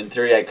Division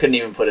III. I couldn't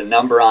even put a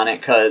number on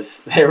it because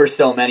there were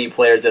so many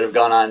players that have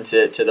gone on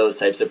to those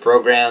types of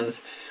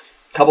programs.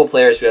 A couple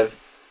players who have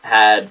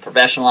had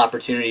professional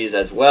opportunities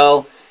as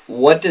well.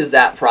 What does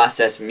that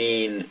process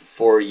mean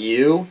for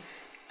you,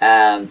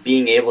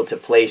 being able to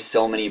place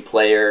so many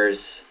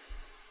players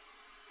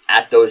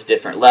at those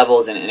different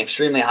levels and in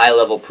extremely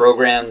high-level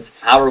programs?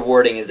 How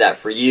rewarding is that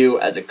for you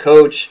as a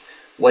coach?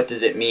 What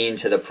does it mean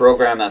to the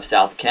program of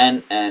South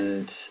Kent?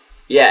 And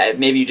yeah,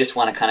 maybe you just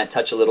want to kind of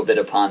touch a little bit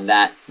upon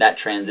that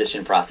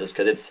transition process,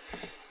 because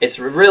it's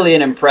really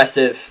an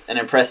impressive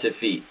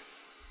feat.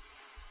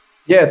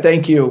 Yeah,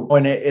 thank you.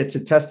 And it's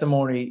a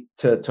testimony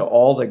to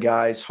all the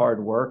guys'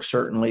 hard work,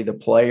 certainly the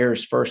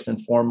players first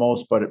and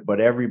foremost, but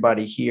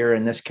everybody here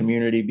in this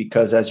community,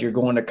 because as you're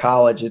going to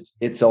college,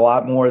 it's a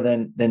lot more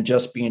than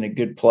just being a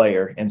good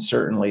player. And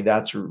certainly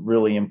that's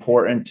really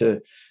important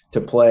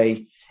to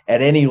play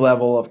at any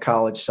level of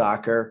college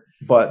soccer.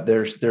 But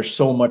there's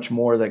so much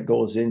more that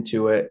goes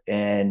into it.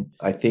 And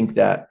I think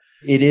that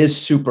it is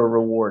super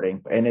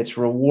rewarding, and it's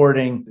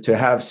rewarding to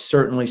have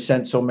certainly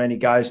sent so many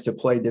guys to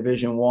play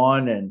Division I,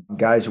 and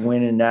guys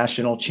winning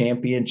national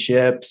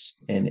championships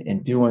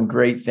and doing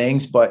great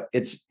things. But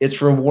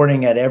it's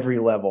rewarding at every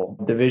level,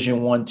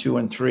 Division I, II,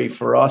 and III.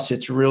 For us,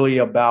 it's really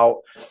about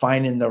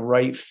finding the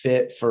right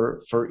fit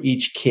for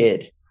each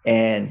kid.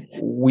 And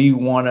we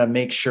want to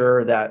make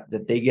sure that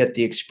they get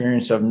the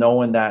experience of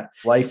knowing that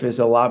life is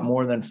a lot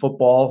more than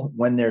football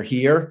when they're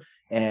here,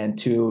 and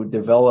to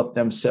develop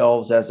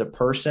themselves as a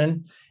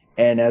person.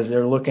 And as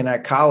they're looking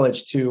at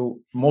college, to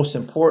most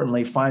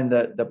importantly, find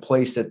the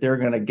place that they're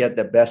going to get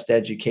the best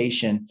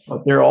education,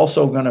 but they're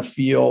also going to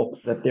feel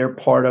that they're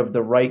part of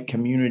the right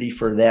community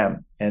for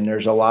them. And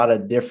there's a lot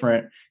of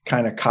different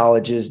kind of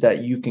colleges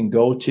that you can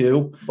go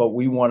to, but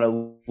we want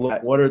to look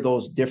at what are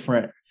those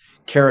different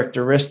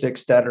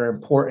characteristics that are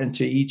important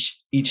to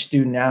each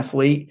student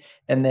athlete,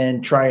 and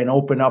then try and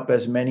open up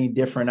as many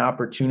different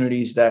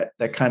opportunities that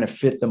kind of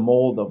fit the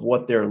mold of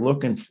what they're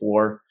looking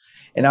for.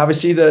 And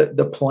obviously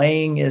the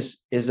playing is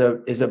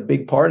a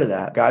big part of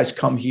that. Guys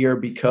come here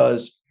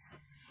because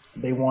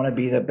they want to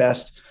be the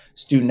best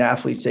student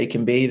athletes they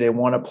can be. They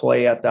want to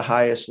play at the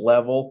highest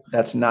level.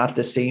 That's not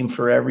the same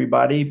for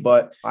everybody,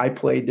 but I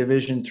played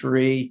Division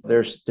III.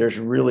 There's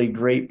really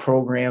great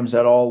programs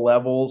at all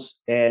levels,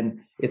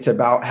 and it's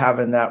about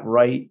having that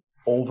right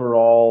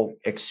overall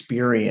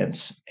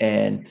experience.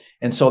 And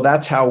so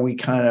that's how we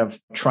kind of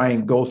try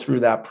and go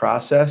through that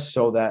process,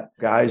 so that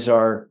guys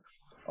are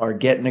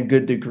getting a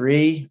good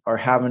degree, are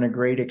having a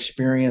great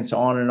experience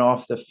on and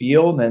off the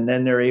field, and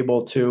then they're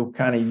able to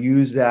kind of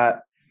use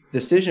that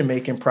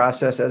decision-making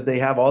process as they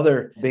have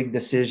other big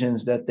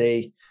decisions that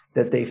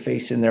they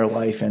face in their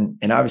life. And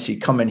obviously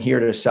coming here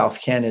to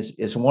South Kent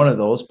is one of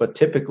those, but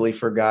typically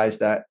for guys,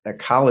 that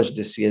college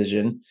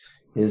decision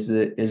is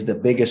the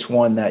biggest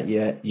one that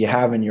you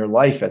have in your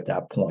life at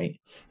that point.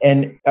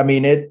 And I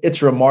mean,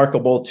 it's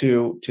remarkable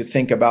to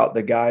think about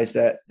the guys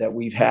that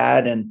we've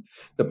had and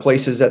the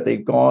places that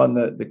they've gone,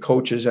 the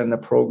coaches and the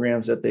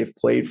programs that they've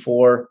played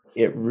for.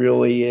 It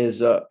really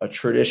is a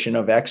tradition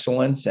of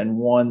excellence, and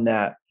one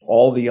that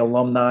all the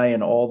alumni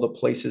and all the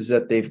places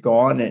that they've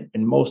gone,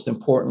 and most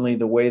importantly,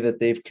 the way that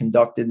they've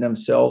conducted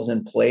themselves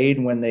and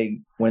played when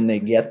they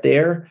get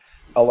there,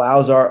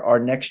 allows our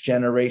next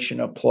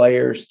generation of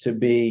players to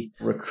be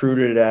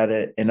recruited at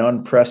an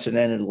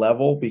unprecedented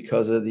level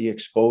because of the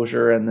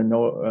exposure and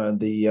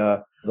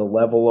the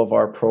level of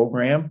our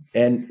program,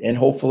 and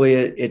hopefully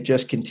it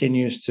just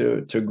continues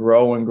to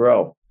grow and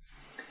grow.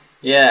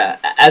 Yeah,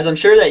 as I'm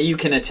sure that you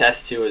can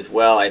attest to as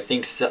well, I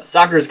think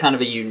soccer is kind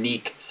of a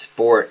unique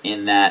sport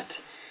in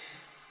that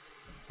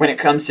when it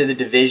comes to the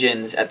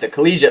divisions at the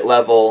collegiate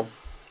level,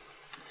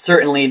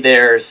 certainly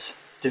there's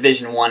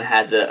Division I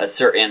has a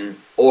certain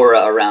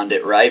aura around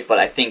it, right? But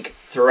I think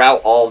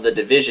throughout all the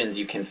divisions,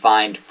 you can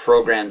find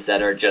programs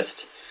that are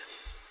just,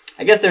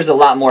 I guess there's a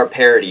lot more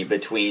parity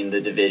between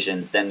the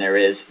divisions than there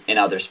is in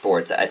other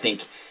sports. I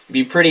think you'd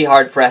be pretty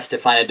hard-pressed to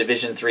find a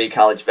Division III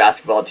college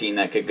basketball team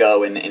that could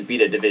go and beat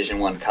a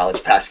Division I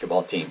college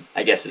basketball team,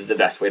 I guess is the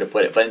best way to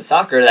put it. But in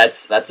soccer,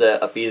 that's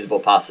a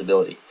feasible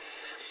possibility.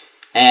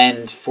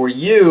 And for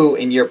you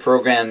in your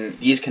program,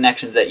 these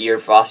connections that you're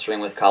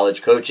fostering with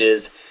college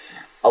coaches,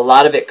 a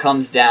lot of it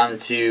comes down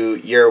to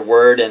your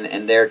word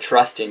and their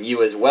trust in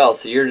you as well.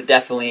 So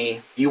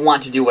you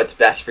want to do what's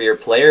best for your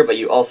player, but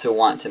you also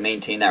want to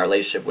maintain that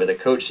relationship with a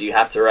coach. So you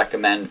have to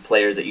recommend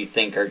players that you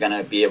think are going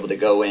to be able to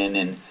go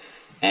in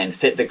and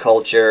fit the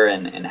culture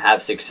and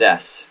have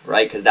success,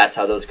 right? Because that's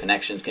how those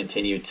connections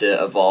continue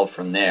to evolve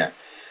from there.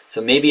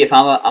 So maybe if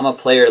I'm a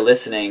player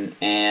listening,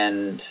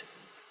 and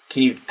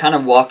can you kind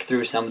of walk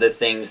through some of the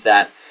things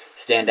that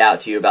stand out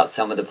to you about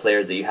some of the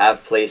players that you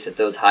have placed at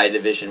those high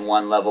Division I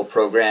level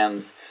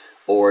programs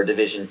or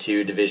Division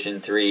II,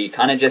 Division III,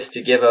 kind of just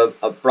to give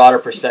a broader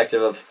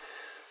perspective of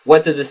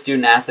what does a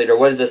student athlete or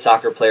what does a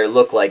soccer player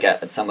look like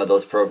at some of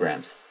those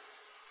programs?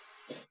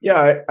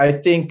 Yeah, I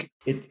think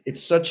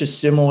it's such a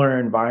similar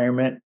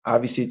environment.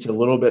 Obviously, it's a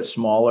little bit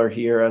smaller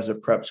here as a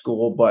prep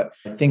school, but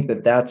I think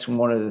that's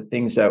one of the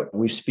things that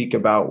we speak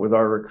about with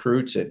our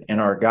recruits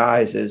and our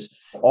guys is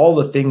all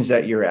the things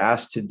that you're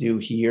asked to do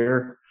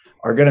here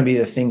are going to be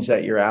the things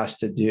that you're asked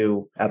to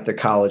do at the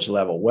college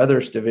level, whether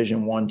it's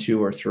Division I, II,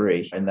 or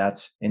III. And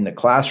that's in the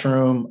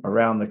classroom,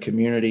 around the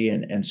community,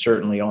 and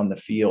certainly on the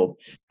field.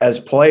 As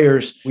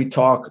players, we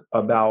talk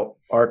about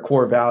our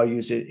core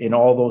values in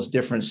all those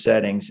different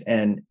settings,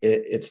 and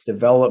it's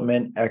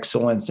development,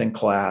 excellence, and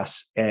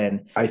class.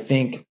 And I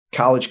think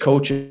college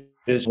coaches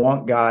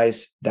want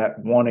guys that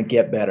want to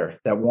get better,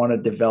 that want to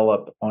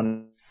develop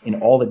in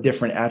all the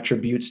different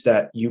attributes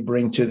that you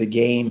bring to the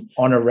game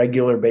on a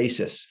regular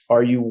basis.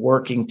 Are you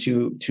working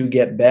to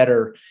get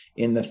better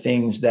in the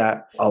things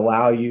that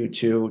allow you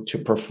to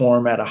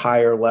perform at a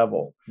higher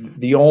level?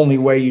 The only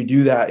way you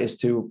do that is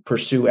to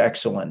pursue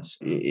excellence.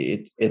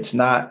 It's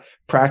not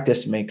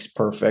practice makes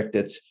perfect.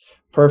 It's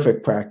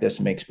perfect practice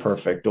makes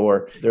perfect,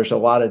 or there's a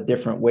lot of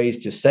different ways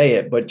to say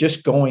it, but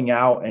just going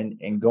out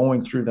and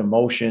going through the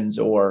motions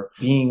or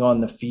being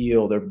on the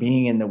field or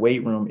being in the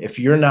weight room, if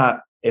you're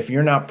not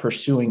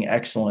pursuing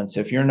excellence,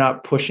 if you're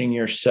not pushing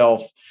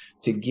yourself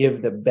to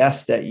give the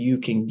best that you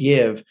can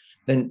give,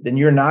 then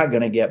you're not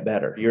going to get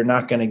better. You're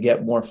not going to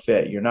get more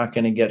fit. You're not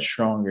going to get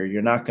stronger.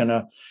 You're not going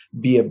to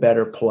be a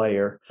better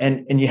player.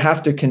 And you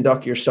have to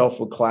conduct yourself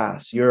with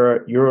class.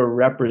 You're a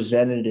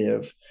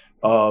representative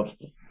of,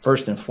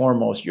 first and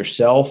foremost,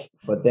 yourself,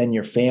 but then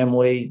your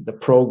family, the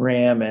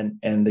program,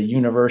 and the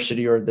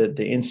university or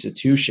the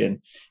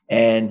institution.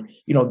 And,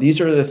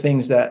 these are the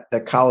things that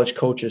college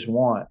coaches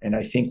want. And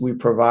I think we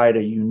provide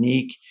a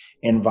unique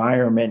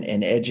environment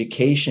and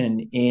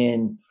education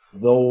in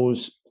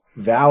those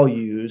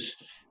values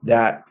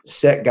that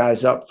set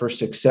guys up for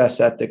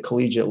success at the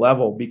collegiate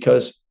level,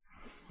 because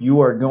you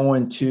are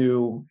going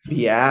to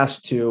be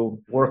asked to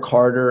work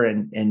harder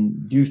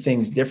and do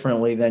things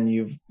differently than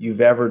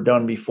you've ever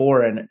done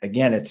before. And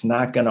again, it's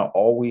not going to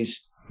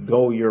always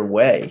go your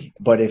way.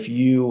 But if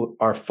you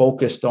are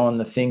focused on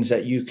the things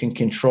that you can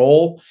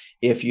control,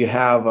 if you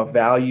have a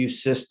value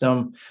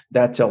system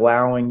that's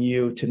allowing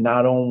you to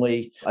not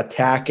only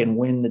attack and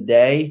win the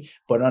day,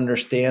 but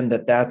understand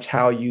that that's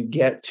how you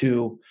get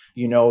to,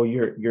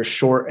 your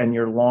short and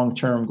your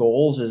long-term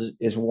goals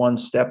is one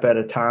step at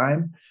a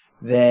time,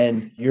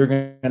 then you're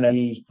going to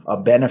be a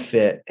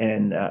benefit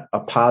and a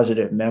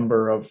positive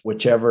member of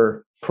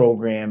whichever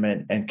program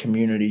and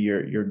community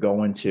you're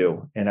going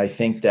to. And I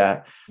think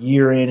that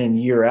year in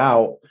and year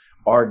out,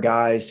 our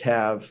guys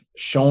have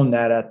shown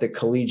that at the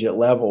collegiate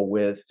level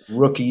with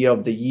rookie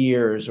of the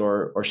years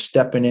or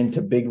stepping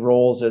into big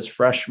roles as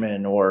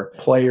freshmen or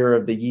player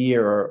of the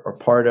year or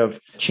part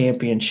of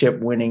championship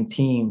winning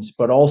teams,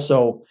 but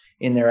also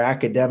in their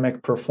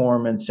academic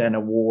performance and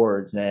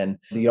awards and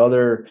the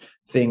other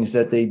things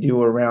that they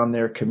do around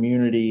their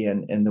community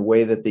and the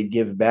way that they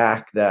give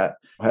back that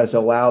has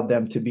allowed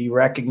them to be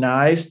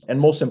recognized and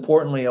most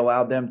importantly,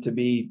 allowed them to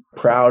be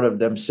proud of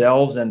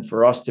themselves and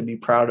for us to be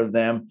proud of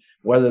them,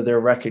 whether they're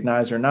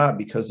recognized or not,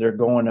 because they're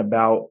going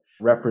about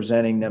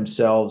representing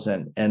themselves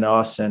and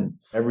us and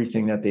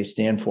everything that they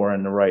stand for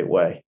in the right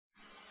way.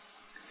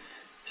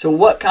 So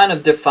what kind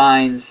of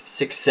defines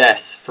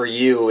success for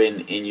you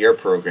in your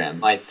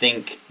program? I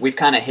think we've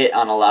kind of hit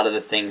on a lot of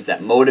the things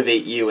that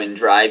motivate you and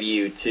drive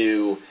you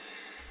to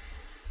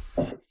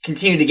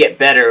continue to get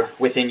better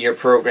within your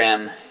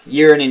program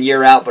year in and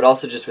year out, but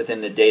also just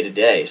within the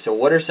day-to-day. So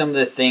what are some of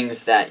the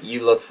things that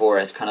you look for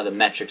as kind of the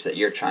metrics that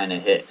you're trying to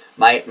hit?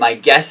 My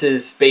guess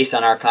is, based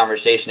on our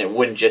conversation, it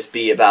wouldn't just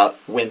be about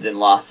wins and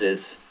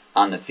losses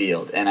on the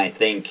field. And I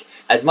think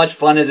as much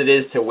fun as it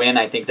is to win,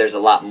 I think there's a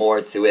lot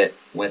more to it,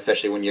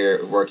 especially when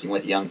you're working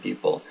with young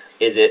people.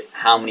 Is it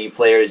how many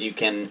players you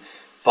can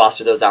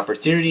foster those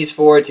opportunities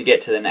for to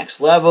get to the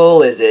next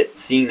level? Is it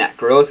seeing that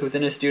growth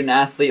within a student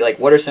athlete? Like,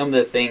 what are some of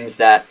the things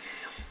that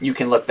you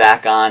can look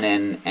back on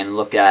and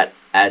look at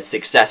as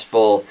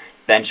successful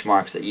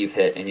benchmarks that you've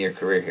hit in your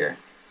career here?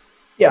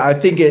 Yeah, I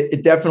think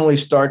it definitely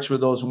starts with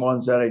those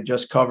ones that I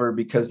just covered,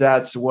 because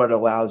that's what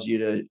allows you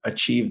to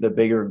achieve the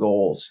bigger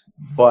goals.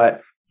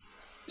 But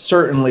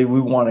certainly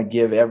we want to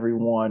give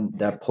everyone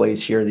that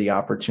plays here the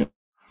opportunity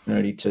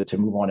to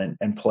move on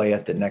and play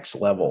at the next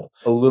level.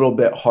 A little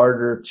bit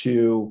harder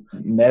to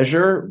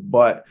measure,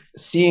 but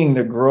seeing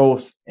the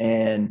growth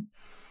and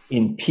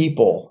in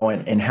people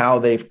and how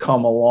they've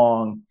come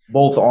along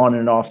both on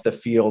and off the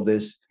field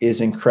is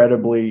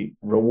incredibly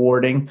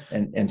rewarding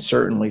and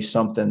certainly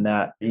something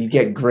that you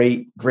get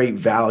great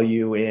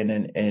value in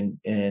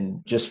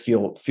and just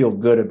feel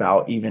good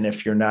about, even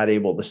if you're not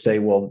able to say,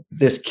 well,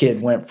 this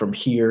kid went from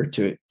here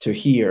to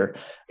here.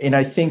 And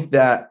I think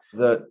that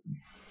the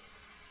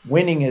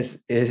winning is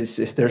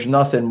there's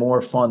nothing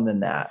more fun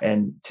than that,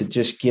 and to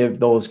just give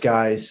those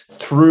guys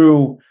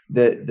through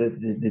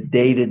the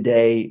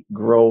day-to-day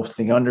growth,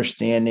 the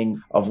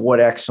understanding of what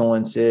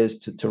excellence is,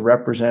 to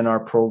represent our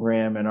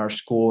program and our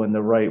school in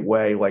the right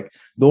way. Like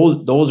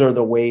those are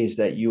the ways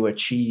that you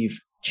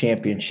achieve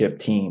championship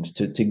teams,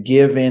 to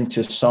give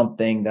into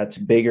something that's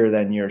bigger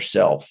than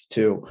yourself,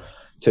 to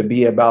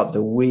be about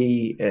the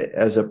we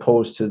as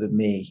opposed to the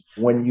me.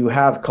 When you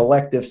have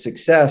collective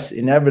success,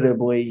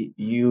 inevitably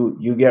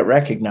you get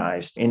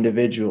recognized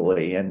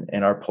individually,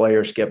 and our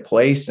players get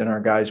placed and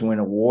our guys win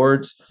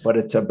awards. But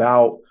it's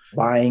about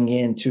buying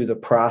into the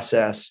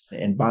process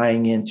and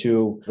buying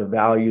into the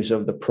values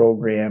of the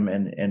program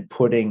and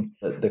putting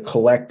the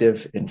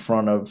collective in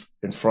front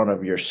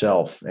of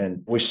yourself.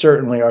 And we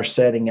certainly are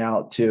setting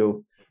out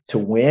to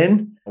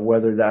win,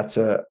 whether that's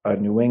a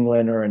New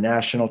England or a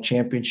national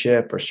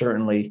championship, or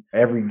certainly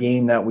every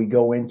game that we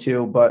go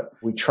into. But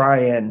we try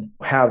and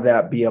have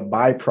that be a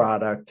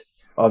byproduct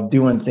of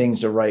doing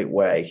things the right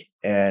way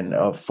and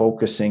of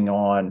focusing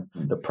on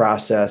the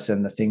process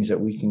and the things that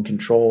we can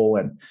control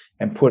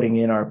and putting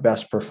in our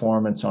best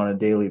performance on a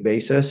daily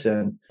basis.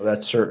 And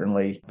that's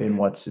certainly been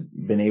what's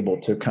been able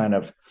to kind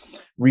of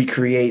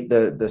recreate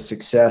the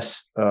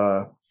success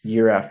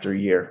year after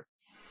year.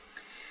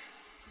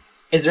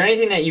 Is there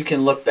anything that you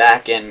can look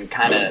back and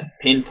kind of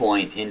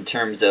pinpoint in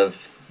terms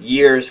of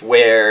years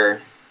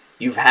where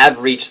you have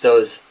reached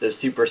those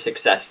super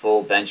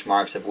successful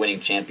benchmarks of winning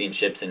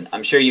championships? And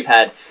I'm sure you've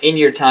had, in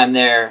your time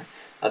there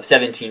of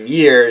 17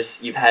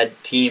 years, you've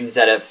had teams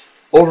that have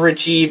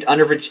overachieved,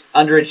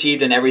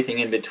 underachieved, and everything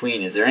in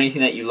between. Is there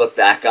anything that you look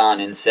back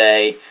on and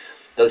say,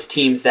 those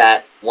teams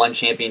that won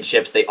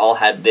championships, they all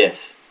had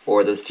this,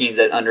 or those teams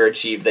that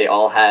underachieved, they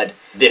all had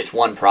this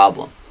one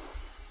problem?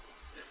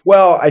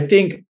 Well, I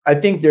think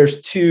there's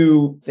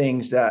two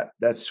things that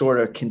sort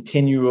of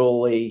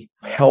continually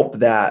help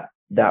that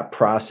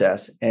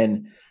process.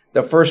 And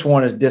the first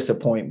one is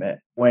disappointment.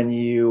 When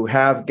you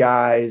have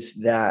guys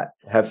that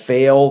have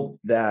failed,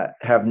 that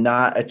have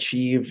not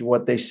achieved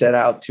what they set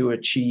out to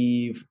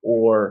achieve,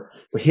 or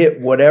hit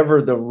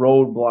whatever the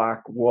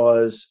roadblock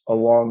was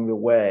along the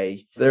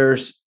way,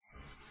 there's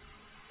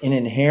an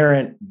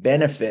inherent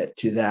benefit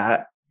to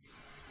that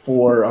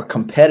for a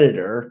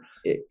competitor,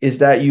 is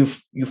that you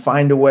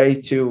find a way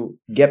to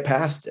get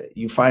past it.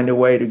 You find a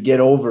way to get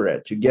over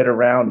it, to get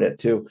around it,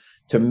 to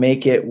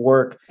make it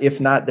work. If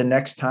not the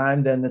next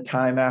time, then the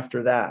time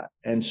after that.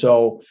 And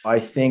so I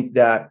think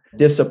that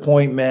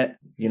disappointment,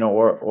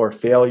 or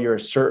failure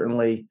is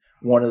certainly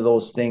one of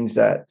those things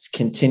that's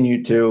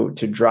continued to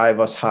drive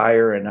us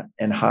higher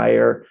and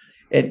higher.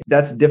 And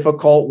that's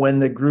difficult when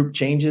the group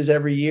changes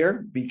every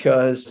year,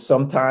 because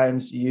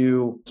sometimes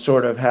you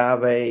sort of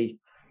have a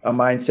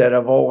mindset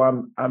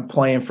of, I'm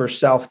playing for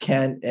South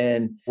Kent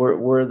and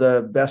we're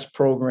the best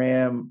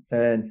program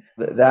and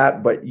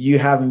that, but you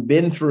haven't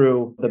been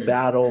through the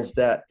battles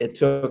that it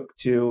took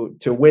to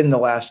win the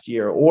last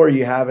year, or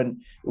you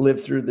haven't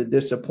lived through the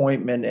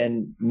disappointment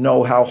and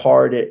know how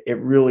hard it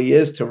really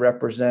is to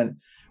represent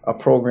a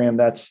program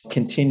that's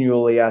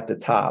continually at the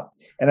top.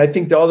 And I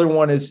think the other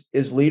one is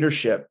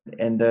leadership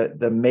and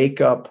the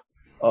makeup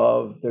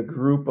of the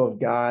group of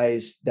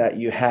guys that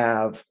you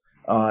have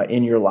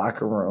in your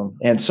locker room.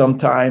 And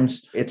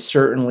sometimes it's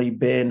certainly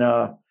been,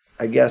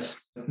 I guess,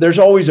 there's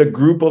always a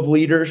group of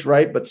leaders,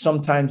 right? But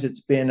sometimes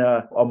it's been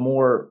a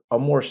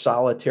more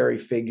solitary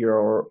figure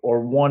or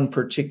one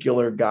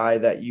particular guy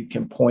that you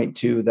can point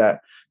to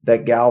that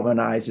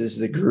galvanizes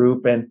the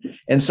group.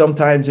 And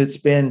sometimes it's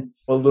been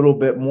a little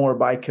bit more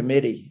by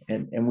committee.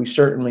 And we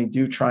certainly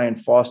do try and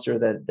foster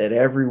that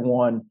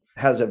everyone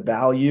has a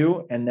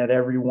value and that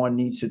everyone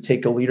needs to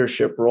take a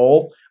leadership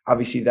role.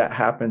 Obviously, that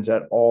happens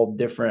at all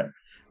different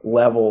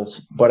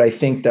levels, but I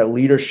think that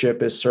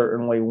leadership is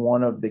certainly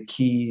one of the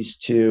keys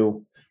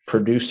to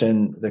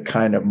producing the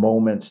kind of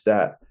moments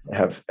that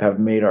have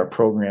made our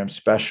program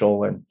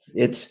special. And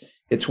it's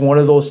one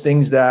of those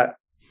things that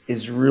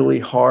is really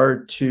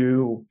hard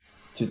to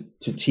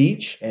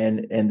teach,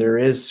 and there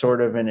is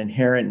sort of an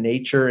inherent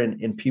nature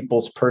in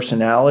people's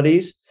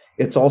personalities.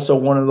 It's also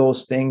one of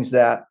those things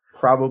that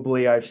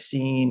probably I've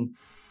seen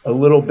a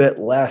little bit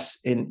less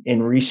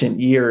in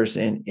recent years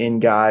in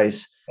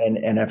guys,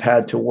 and have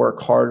had to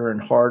work harder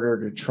and harder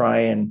to try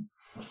and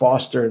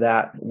foster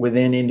that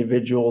within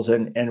individuals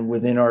and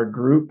within our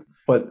group.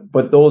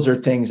 But those are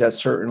things that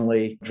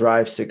certainly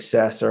drive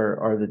success,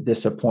 are the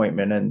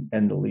disappointment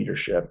and the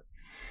leadership.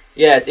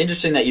 Yeah, it's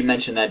interesting that you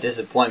mentioned that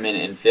disappointment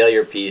and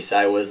failure piece.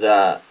 I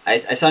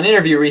saw an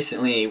interview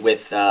recently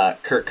with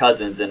Kirk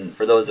Cousins, and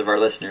for those of our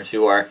listeners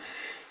who are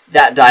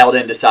that dialed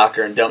into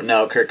soccer and don't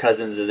know, Kirk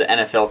Cousins is an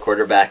NFL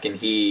quarterback, and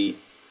he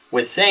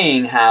was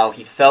saying how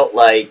he felt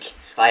like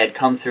if I had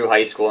come through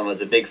high school and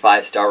was a big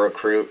 5-star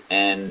recruit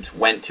and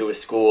went to a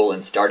school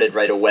and started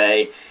right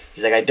away,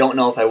 he's like, I don't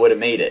know if I would have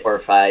made it. Or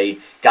if I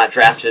got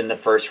drafted in the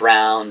first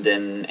round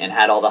and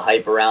had all the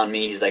hype around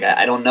me, he's like,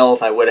 I don't know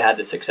if I would have had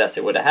the success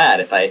I would have had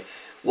if I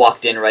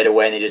walked in right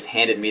away and they just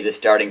handed me the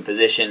starting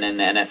position in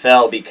the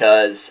NFL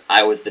because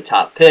I was the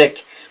top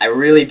pick. I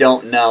really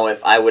don't know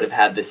if I would have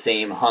had the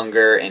same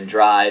hunger and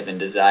drive and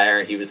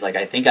desire. He was like,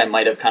 I think I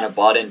might have kind of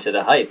bought into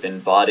the hype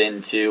and bought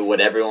into what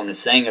everyone was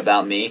saying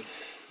about me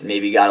and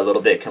maybe got a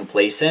little bit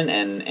complacent,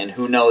 and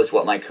who knows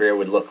what my career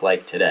would look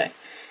like today.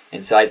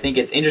 And so I think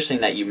it's interesting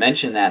that you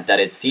mentioned that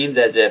it seems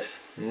as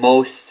if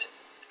most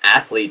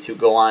athletes who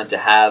go on to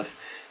have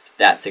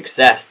that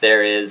success,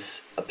 there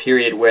is a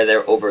period where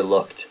they're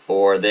overlooked,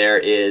 or there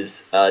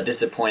is a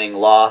disappointing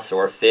loss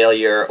or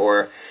failure,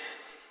 or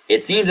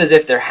it seems as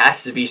if there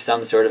has to be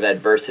some sort of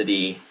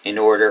adversity in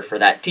order for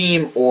that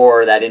team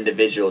or that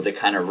individual to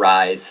kind of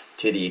rise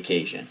to the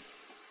occasion.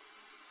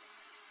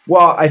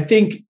 Well, I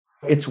think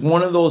it's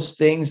one of those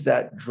things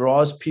that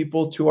draws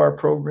people to our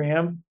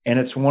program, and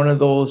it's one of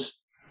those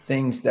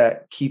things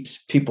that keeps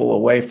people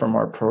away from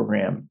our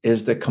program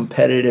is the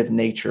competitive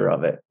nature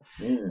of it.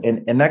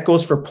 And that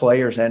goes for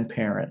players and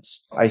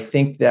parents. I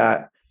think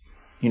that,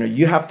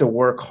 you have to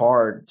work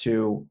hard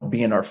to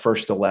be in our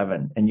first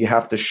 11, and you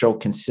have to show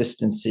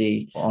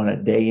consistency on a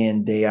day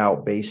in, day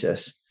out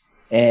basis.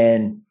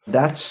 And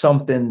that's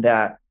something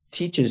that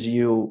teaches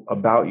you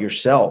about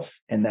yourself,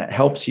 and that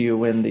helps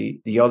you in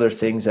the other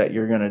things that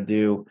you're going to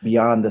do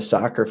beyond the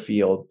soccer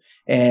field.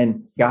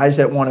 And guys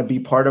that want to be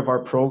part of our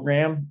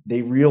program,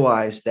 they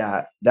realize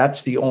that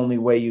that's the only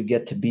way you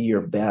get to be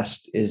your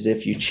best is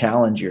if you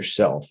challenge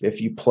yourself,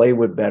 if you play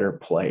with better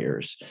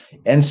players.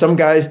 And some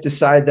guys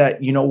decide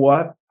that, you know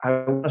what, I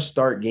want to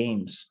start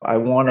games. I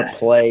want to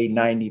play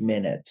 90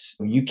 minutes.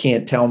 You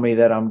can't tell me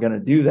that I'm going to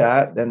do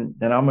that. Then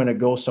I'm going to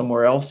go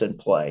somewhere else and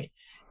play.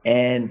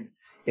 And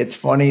it's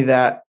funny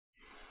that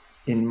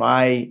in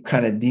my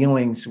kind of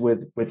dealings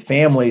with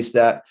families,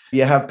 that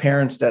you have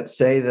parents that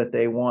say that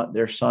they want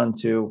their son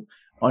to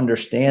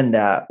understand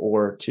that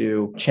or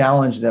to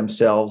challenge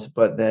themselves,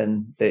 but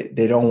then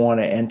they don't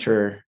want to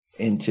enter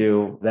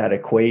into that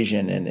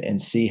equation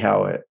and see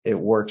how it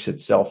works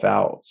itself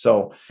out.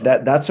 So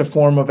that's a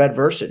form of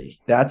adversity.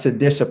 That's a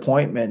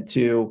disappointment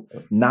to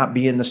not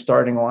be in the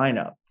starting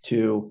lineup,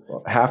 to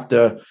have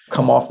to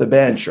come off the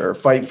bench or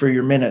fight for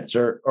your minutes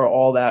or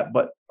all that.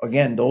 But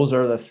again, those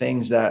are the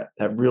things that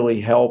really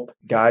help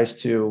guys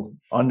to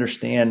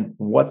understand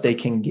what they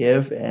can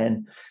give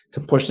and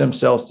to push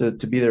themselves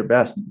to be their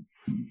best.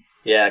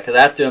 Yeah, because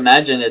I have to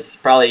imagine it's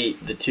probably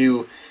the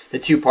two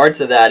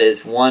parts of that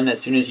is, one, as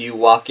soon as you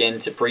walk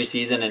into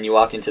preseason and you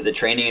walk into the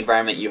training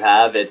environment you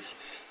have, it's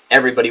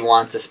everybody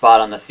wants a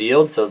spot on the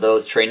field. So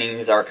those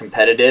trainings are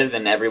competitive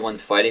and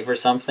everyone's fighting for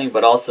something,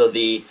 but also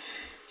the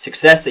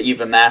success that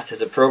you've amassed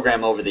as a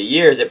program over the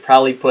years, it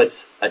probably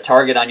puts a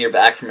target on your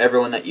back from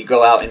everyone that you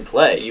go out and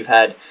play. You've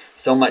had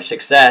so much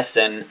success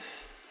and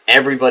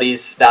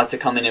everybody's about to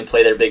come in and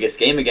play their biggest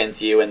game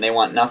against you, and they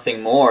want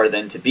nothing more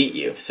than to beat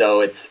you. So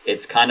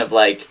it's kind of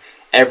like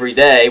every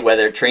day,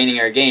 whether training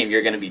or game,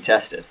 you're going to be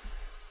tested.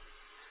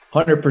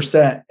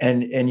 100%.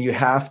 And you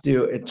have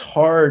to, it's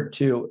hard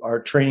to,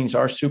 our trainings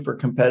are super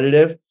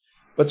competitive,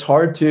 but it's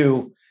hard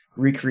to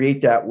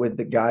recreate that with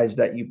the guys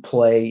that you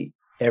play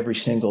every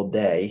single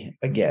day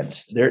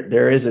against.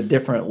 There is a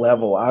different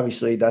level.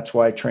 Obviously, that's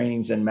why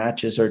trainings and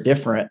matches are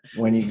different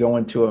when you go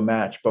into a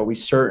match, but we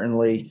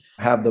certainly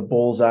have the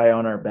bullseye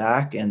on our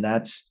back, and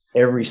that's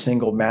every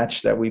single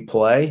match that we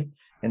play.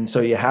 And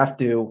so you have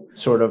to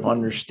sort of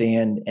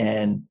understand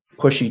and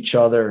push each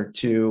other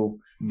to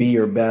be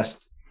your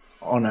best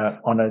on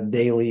a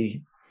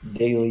daily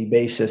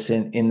basis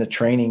in the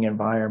training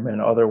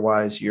environment.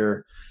 Otherwise,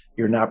 you're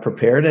not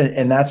prepared.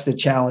 And that's the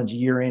challenge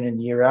year in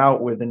and year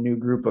out with a new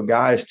group of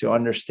guys, to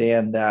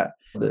understand that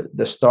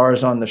the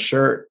stars on the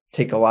shirt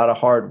take a lot of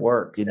hard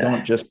work. You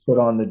don't just put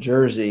on the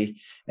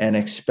jersey and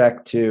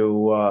expect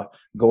to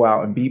go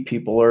out and beat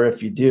people. Or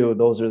if you do,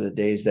 those are the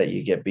days that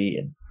you get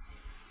beaten.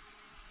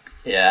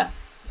 Yeah.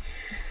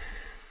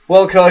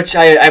 Well, Coach,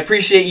 I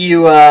appreciate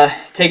you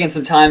taking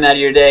some time out of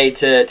your day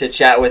to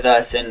chat with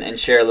us and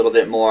share a little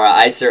bit more.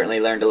 I certainly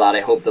learned a lot.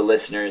 I hope the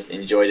listeners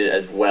enjoyed it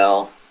as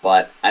well.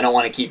 But I don't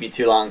want to keep you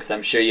too long because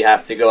I'm sure you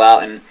have to go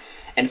out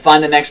and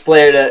find the next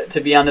player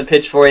to be on the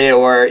pitch for you,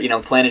 or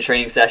plan a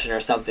training session or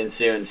something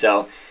soon.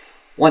 So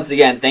once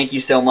again, thank you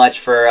so much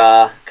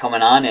for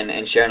coming on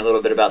and sharing a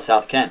little bit about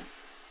South Kent.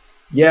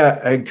 Yeah,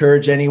 I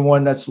encourage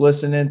anyone that's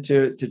listening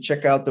to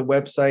check out the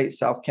website,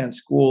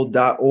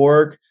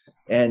 southkentschool.org,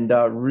 and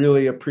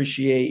really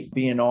appreciate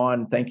being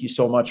on. Thank you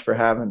so much for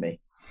having me.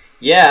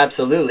 Yeah,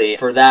 absolutely.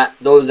 For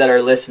those that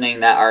are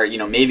listening that are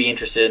maybe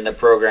interested in the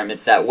program,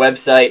 it's that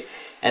website.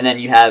 And then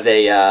you have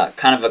a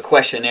kind of a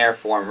questionnaire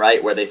form,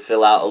 right, where they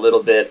fill out a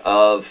little bit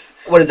of,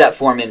 what does that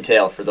form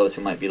entail for those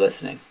who might be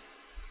listening?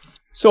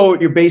 So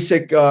your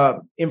basic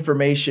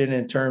information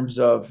in terms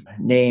of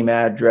name,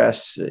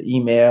 address,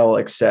 email,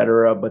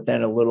 etc., but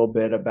then a little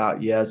bit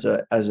about you as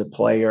a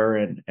player,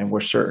 and we're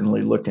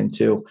certainly looking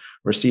to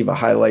receive a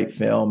highlight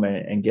film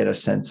and get a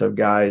sense of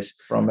guys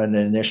from an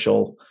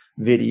initial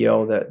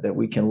video that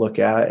we can look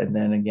at, and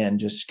then again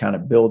just kind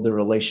of build the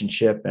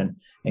relationship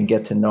and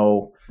get to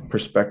know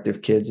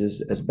prospective kids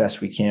as best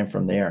we can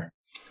from there.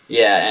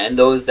 Yeah, and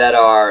those that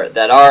are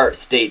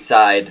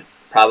stateside,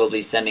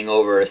 probably sending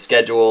over a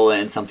schedule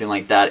and something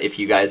like that, if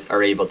you guys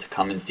are able to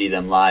come and see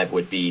them live,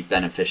 would be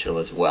beneficial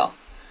as well.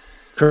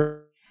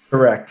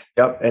 Correct.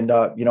 Yep. And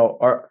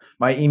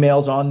my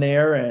email's on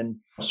there, and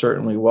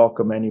certainly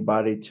welcome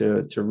anybody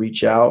to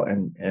reach out.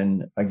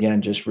 And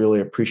again, just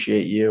really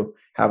appreciate you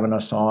having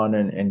us on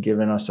and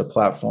giving us a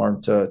platform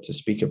to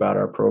speak about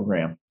our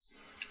program.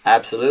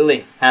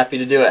 Absolutely. Happy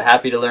to do it.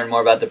 Happy to learn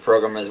more about the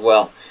program as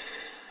well.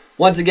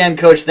 Once again,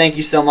 Coach, thank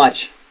you so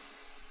much.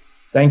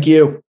 Thank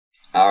you.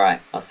 All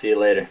right. I'll see you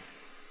later.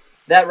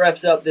 That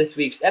wraps up this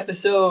week's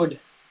episode.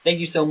 Thank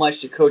you so much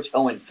to Coach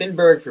Owen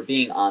Finberg for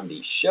being on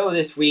the show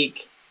this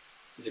week.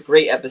 It was a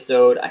great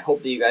episode. I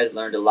hope that you guys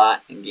learned a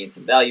lot and gained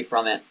some value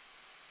from it.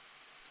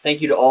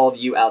 Thank you to all of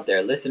you out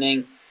there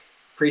listening.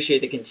 Appreciate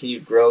the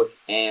continued growth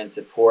and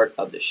support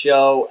of the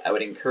show. I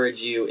would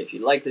encourage you, if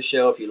you like the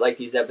show, if you like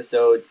these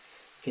episodes,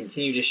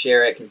 continue to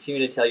share it,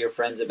 continue to tell your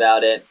friends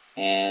about it,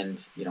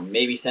 and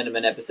maybe send them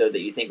an episode that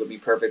you think would be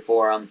perfect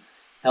for them.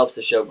 Helps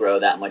the show grow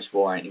that much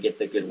more and get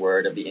the good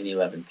word of the Indy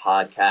 11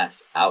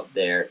 podcast out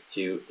there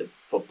to the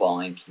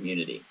footballing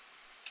community.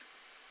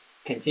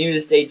 Continue to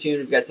stay tuned.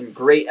 We've got some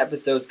great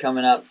episodes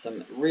coming up,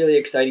 some really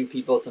exciting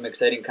people, some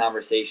exciting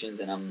conversations,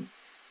 and I'm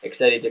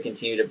excited to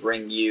continue to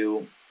bring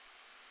you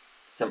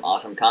some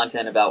awesome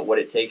content about what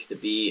it takes to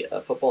be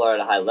a footballer at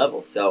a high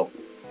level. So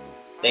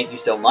thank you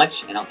so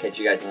much, and I'll catch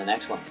you guys in the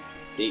next one.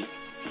 Peace.